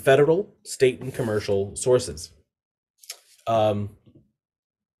from federal, state, and commercial sources.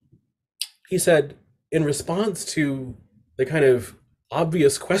 He said, in response to the kind of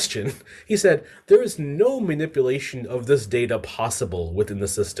obvious question, he said, there is no manipulation of this data possible within the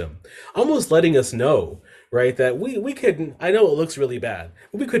system, almost letting us know, right, that we couldn't, I know it looks really bad,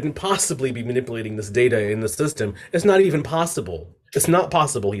 but we couldn't possibly be manipulating this data in the system. It's not even possible. It's not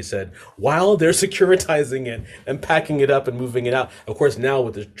possible, he said, while they're securitizing it and packing it up and moving it out. Of course, now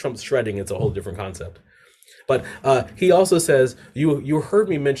with the Trump shredding, it's a whole different concept. But he also says, you heard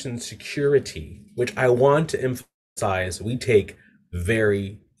me mention security, which I want to emphasize we take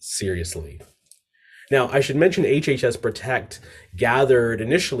very seriously. Now, I should mention HHS Protect gathered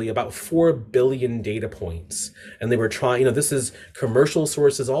initially about 4 billion data points, and they were trying, this is commercial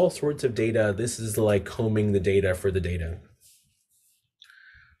sources, all sorts of data. This is like combing the data for the data.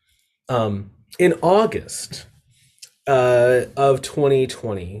 In August of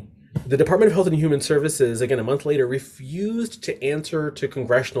 2020, the Department of Health and Human Services, again, a month later, refused to answer to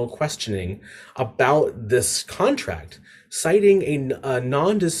congressional questioning about this contract, citing a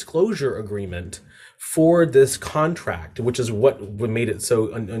non-disclosure agreement for this contract, which is what made it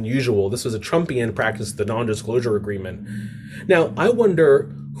so unusual. This was a Trumpian practice, the non-disclosure agreement. Now, I wonder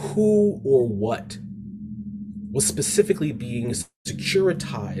who or what was specifically being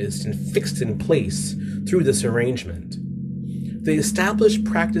securitized and fixed in place through this arrangement. The established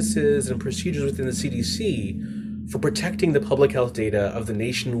practices and procedures within the CDC for protecting the public health data of the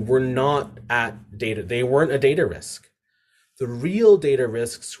nation were not they weren't a data risk. The real data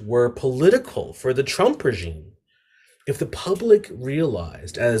risks were political for the Trump regime. If the public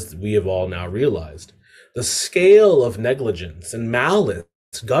realized, as we have all now realized, the scale of negligence and malice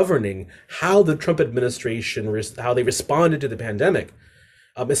governing how the Trump administration, how they responded to the pandemic,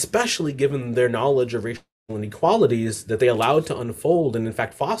 especially given their knowledge of racial inequalities that they allowed to unfold and in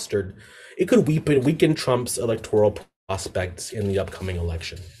fact fostered, it could weaken Trump's electoral prospects in the upcoming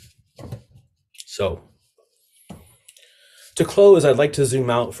election. So, to close, I'd like to zoom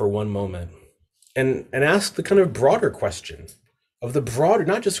out for one moment and ask the kind of broader question of the broader,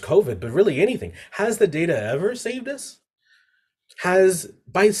 not just COVID, but really anything. Has the data ever saved us?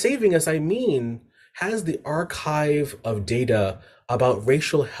 By saving us, I mean, has the archive of data about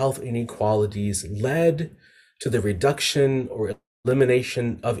racial health inequalities led to the reduction or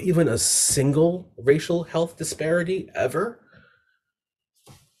elimination of even a single racial health disparity ever?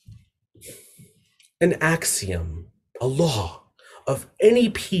 An axiom, a law of any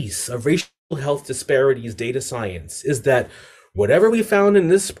piece of racial health disparities data science is that whatever we found in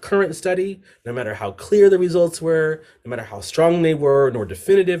this current study, no matter how clear the results were, no matter how strong they were, nor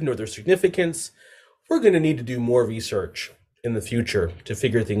definitive, nor their significance, we're going to need to do more research in the future to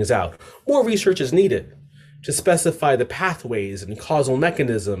figure things out. More research is needed to specify the pathways and causal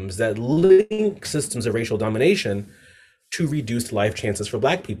mechanisms that link systems of racial domination to reduce life chances for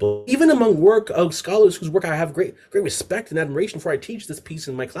Black people, even among work of scholars whose work I have great respect and admiration for. I teach this piece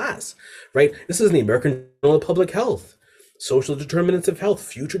in my class, right? This is in the American Journal of Public Health, Social Determinants of Health,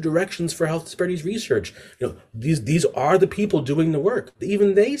 Future Directions for Health Disparities Research. These are the people doing the work.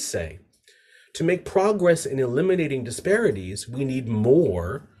 Even they say, to make progress in eliminating disparities, we need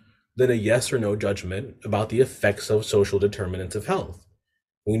more than a yes or no judgment about the effects of social determinants of health.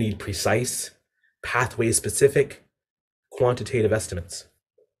 We need precise, pathway-specific, quantitative estimates.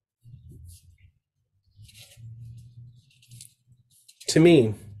 To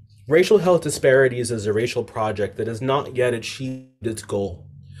me, racial health disparities is a racial project that has not yet achieved its goal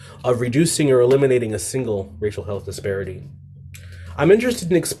of reducing or eliminating a single racial health disparity. I'm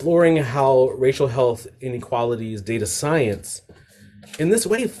interested in exploring how racial health inequalities data science in this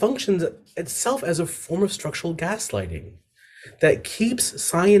way functions itself as a form of structural gaslighting that keeps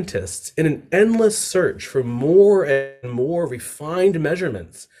scientists in an endless search for more and more refined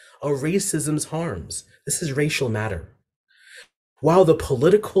measurements of racism's harms. This is racial matter. While the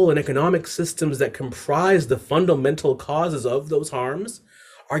political and economic systems that comprise the fundamental causes of those harms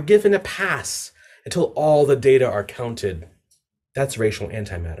are given a pass until all the data are counted. That's racial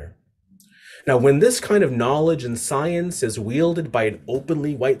antimatter. Now, when this kind of knowledge and science is wielded by an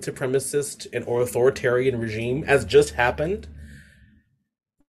openly white supremacist and or authoritarian regime, as just happened,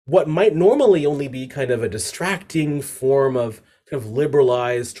 what might normally only be kind of a distracting form of kind of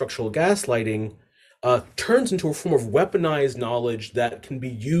liberalized structural gaslighting turns into a form of weaponized knowledge that can be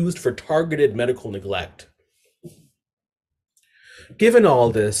used for targeted medical neglect. Given all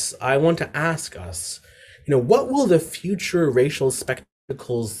this, I want to ask us, what will the future racial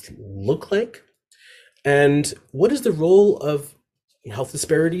spectacles look like? And what is the role of health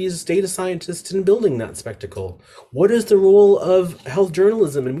disparities data scientists in building that spectacle? What is the role of health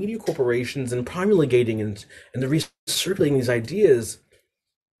journalism and media corporations in promulgating and the recirculating these ideas?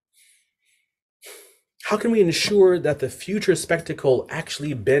 How can we ensure that the future spectacle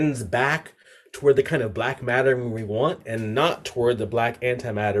actually bends back toward the kind of Black mattering we want and not toward the Black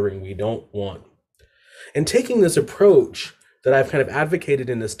anti-mattering we don't want? And taking this approach that I've kind of advocated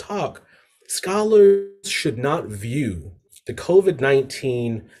in this talk, scholars should not view the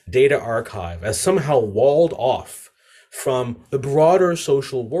COVID-19 data archive as somehow walled off from the broader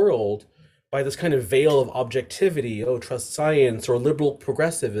social world by this kind of veil of objectivity, trust science, or liberal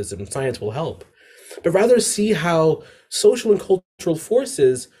progressivism, science will help. But rather see how social and cultural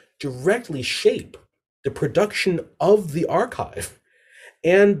forces directly shape the production of the archive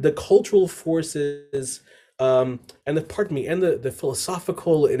and the cultural forces and the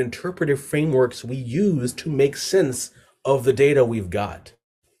philosophical and interpretive frameworks we use to make sense of the data we've got.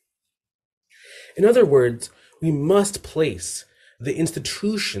 In other words, we must place the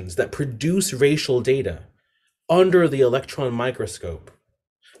institutions that produce racial data under the electron microscope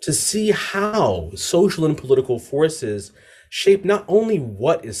to see how social and political forces shape not only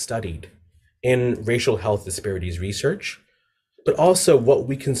what is studied in racial health disparities research, but also what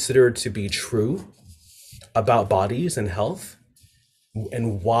we consider to be true about bodies and health,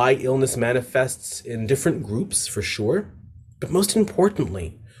 and why illness manifests in different groups for sure, but most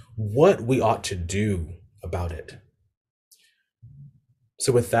importantly, what we ought to do about it.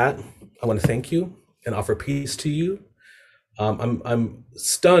 So with that, I want to thank you and offer peace to you. I'm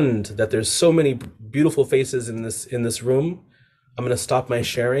stunned that there's so many beautiful faces in this room. I'm going to stop my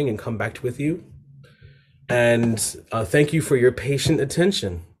sharing and come back with you. And thank you for your patient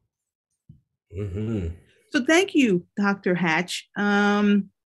attention. So thank you, Dr. Hatch.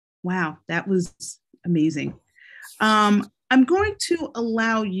 Wow, that was amazing. I'm going to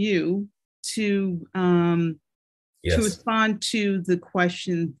allow you to respond to the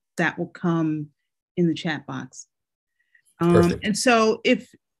question that will come in the chat box. And so if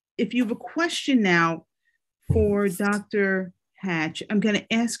you have a question now for Dr. Hatch, I'm going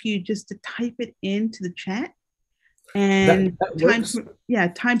to ask you just to type it into the chat, and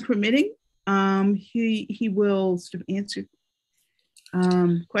time permitting, he will sort of answer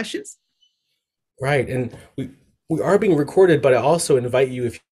questions. Right, and we are being recorded, but I also invite you,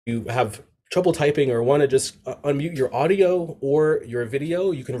 if you have trouble typing or want to just unmute your audio or your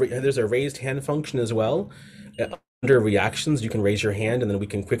video, you can. There's a raised hand function as well. Under reactions, you can raise your hand, and then we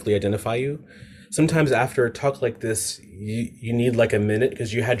can quickly identify you. Sometimes after a talk like this, you need like a minute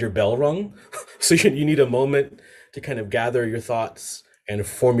because you had your bell rung, so you need a moment to kind of gather your thoughts and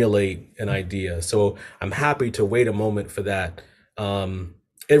formulate an idea. So I'm happy to wait a moment for that.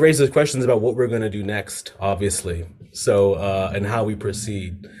 It raises questions about what we're going to do next, obviously, so and how we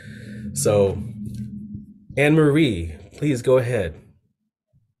proceed. So, Anne-Marie, please go ahead.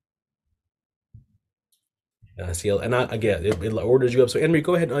 And again, it orders you up. So, Anne-Marie,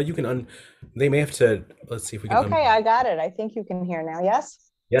 go ahead. You can they may have to. Let's see if we can. Okay, I got it. I think you can hear now.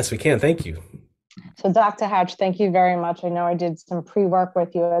 Yes. Yes, we can. Thank you. So, Dr. Hatch, thank you very much. I know I did some pre-work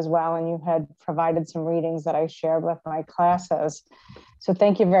with you as well, and you had provided some readings that I shared with my classes. So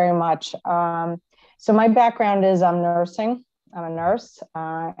thank you very much. So my background is I'm nursing. I'm a nurse.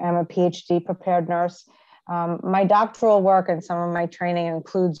 I'm a PhD prepared nurse. My doctoral work and some of my training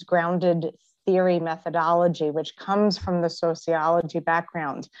includes grounded theory methodology, which comes from the sociology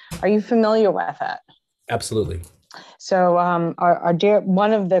background. Are you familiar with it? Absolutely. So our dear,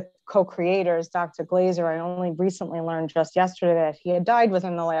 one of the co-creators, Dr. Glazer, I only recently learned just yesterday that he had died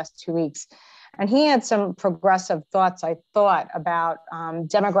within the last 2 weeks. And he had some progressive thoughts, I thought, about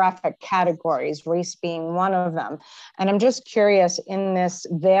demographic categories, race being one of them. And I'm just curious, in this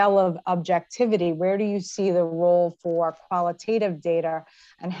veil of objectivity, where do you see the role for qualitative data,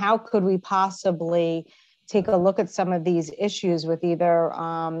 and how could we possibly take a look at some of these issues with either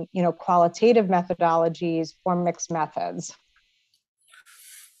qualitative methodologies or mixed methods?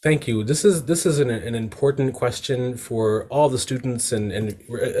 Thank you. This is an important question for all the students, and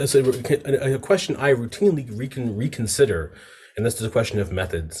a question I routinely reconsider, and this is a question of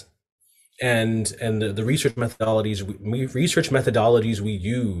methods, and the research methodologies we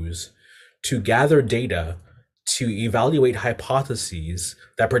use to gather data to evaluate hypotheses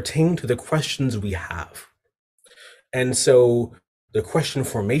that pertain to the questions we have. And so the question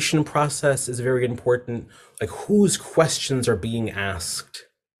formation process is very important, like whose questions are being asked,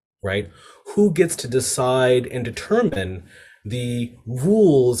 right? Who gets to decide and determine the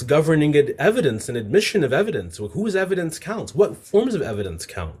rules governing evidence and admission of evidence? Whose evidence counts? What forms of evidence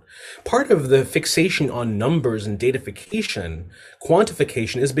count? Part of the fixation on numbers and datafication,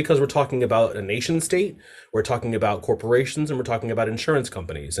 quantification, is because we're talking about a nation state, we're talking about corporations, and we're talking about insurance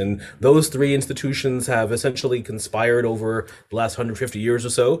companies. And those three institutions have essentially conspired over the last 150 years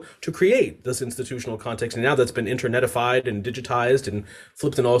or so to create this institutional context. And now that's been internetified and digitized and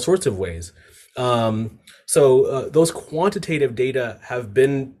flipped in all sorts of ways. So those quantitative data have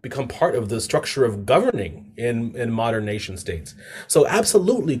become part of the structure of governing in modern nation states. So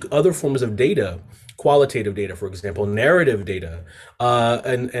absolutely other forms of data, qualitative data, for example, narrative data,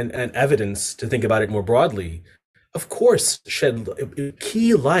 and evidence, to think about it more broadly, of course, shed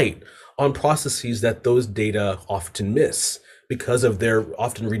key light on processes that those data often miss because of their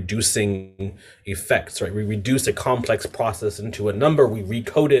often reducing effects, right? We reduce a complex process into a number, we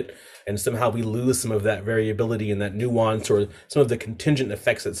recode it, and somehow we lose some of that variability and that nuance, or some of the contingent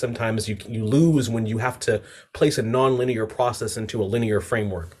effects that sometimes you lose when you have to place a nonlinear process into a linear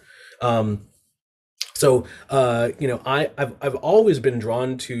framework. I've always been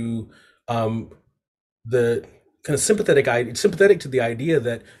drawn to the kind of sympathetic to the idea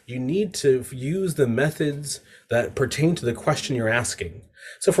that you need to use the methods that pertain to the question you're asking.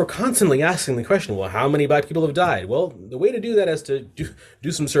 So if we're constantly asking the question, well, how many Black people have died? Well, the way to do that is to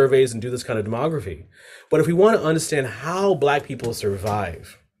do some surveys and do this kind of demography. But if we want to understand how Black people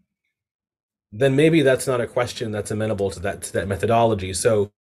survive, then maybe that's not a question that's amenable to that methodology.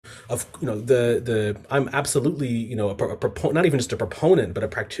 So I'm absolutely, not even just a proponent, but a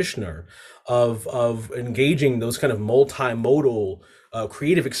practitioner of engaging those kind of multimodal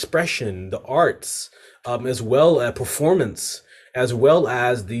creative expression, the arts, as well as performance, as well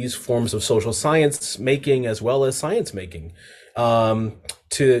as these forms of social science making, as well as science making, to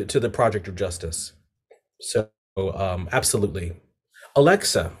the project of justice. So absolutely.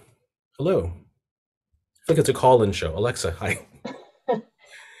 Alexa, hello. I think it's a call-in show. Alexa, hi.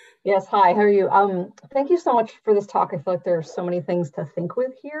 Yes, hi, how are you? Thank you so much for this talk. I feel like there's so many things to think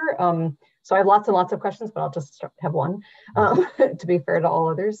with here. So I have lots and lots of questions, but I'll just have one to be fair to all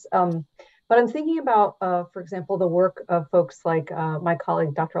others. But I'm thinking about, for example, the work of folks like my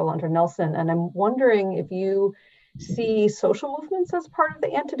colleague, Dr. Alondra Nelson, and I'm wondering if you see social movements as part of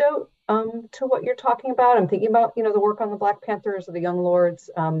the antidote to what you're talking about. I'm thinking about, the work on the Black Panthers or the Young Lords.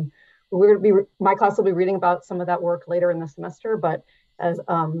 My class will be reading about some of that work later in the semester, but as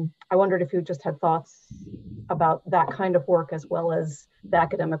I wondered if you just had thoughts about that kind of work as well as the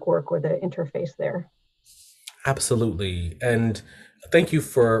academic work or the interface there. Absolutely. And thank you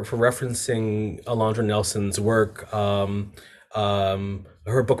for referencing Alondra Nelson's work.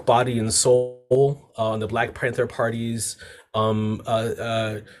 Her book Body and Soul on the Black Panther Party's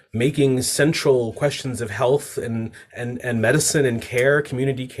making central questions of health and medicine and care,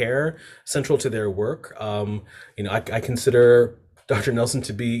 community care, central to their work. I consider Dr. Nelson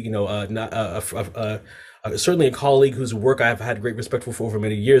to be, certainly a colleague whose work I've had great respect for over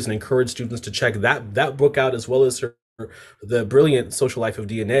many years, and encourage students to check that book out, as well as the brilliant Social Life of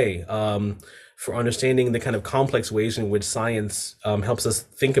DNA, for understanding the kind of complex ways in which science helps us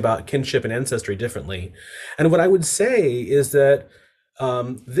think about kinship and ancestry differently. And what I would say is that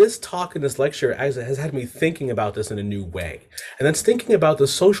this talk and this lecture has had me thinking about this in a new way. And that's thinking about the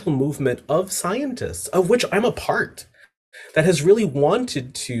social movement of scientists, of which I'm a part, that has really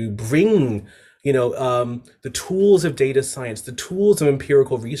wanted to bring, the tools of data science, the tools of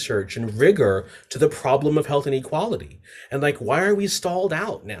empirical research and rigor to the problem of health inequality. And why are we stalled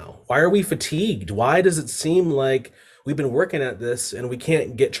out now? Why are we fatigued? Why does it seem like we've been working at this and we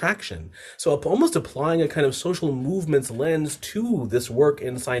can't get traction? So almost applying a kind of social movements lens to this work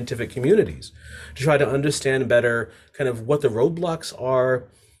in scientific communities to try to understand better kind of what the roadblocks are.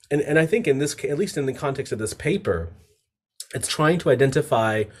 And I think in this, at least in the context of this paper, it's trying to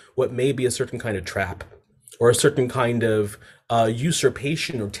identify what may be a certain kind of trap or a certain kind of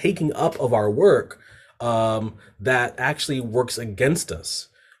usurpation or taking up of our work that actually works against us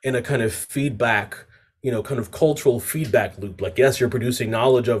in a kind of feedback, kind of cultural feedback loop. Like, yes, you're producing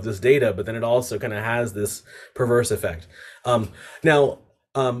knowledge of this data, but then it also kind of has this perverse effect. Now,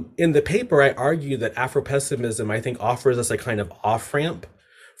 in the paper, I argue that Afropessimism, I think, offers us a kind of off-ramp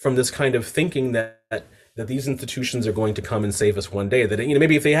from this kind of thinking that these institutions are going to come and save us one day, that,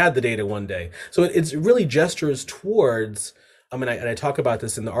 maybe if they had the data one day. So it's really gestures towards, and I talk about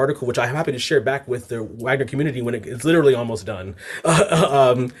this in the article, which I'm happy to share back with the Wagner community when it's literally almost done.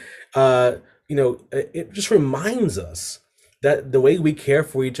 It just reminds us that the way we care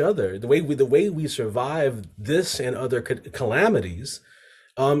for each other, the way we survive this and other calamities,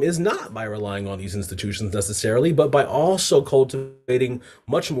 is not by relying on these institutions necessarily, but by also cultivating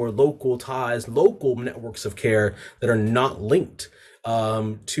much more local ties, local networks of care that are not linked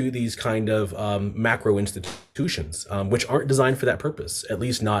to these kind of macro institutions, which aren't designed for that purpose, at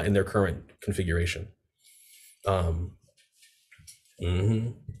least not in their current configuration. I'm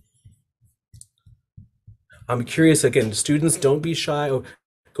curious, again, students, don't be shy. Oh,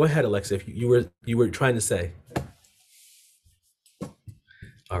 go ahead, Alexa, if you were trying to say.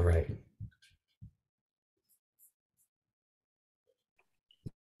 All right.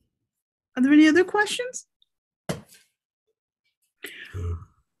 Are there any other questions?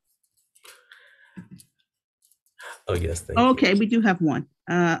 Oh, yes, thank you. Okay, we do have one.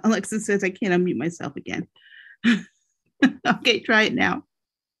 Alexa says I can't unmute myself again. Okay, try it now.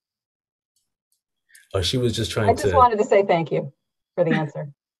 Oh, she was just trying to... I just wanted to say thank you for the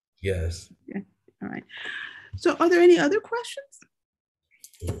answer. Yes. Okay. All right. So are there any other questions?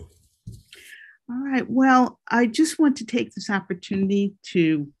 All right. Well, I just want to take this opportunity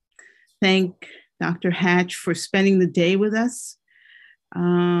to thank Dr. Hatch for spending the day with us.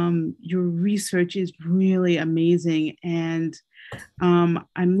 Your research is really amazing, and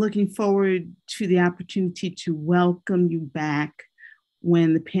I'm looking forward to the opportunity to welcome you back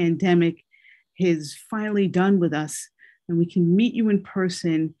when the pandemic is finally done with us and we can meet you in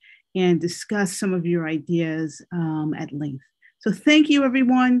person and discuss some of your ideas at length. So thank you,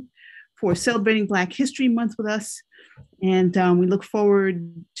 everyone, for celebrating Black History Month with us. And we look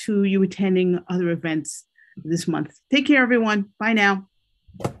forward to you attending other events this month. Take care, everyone. Bye now.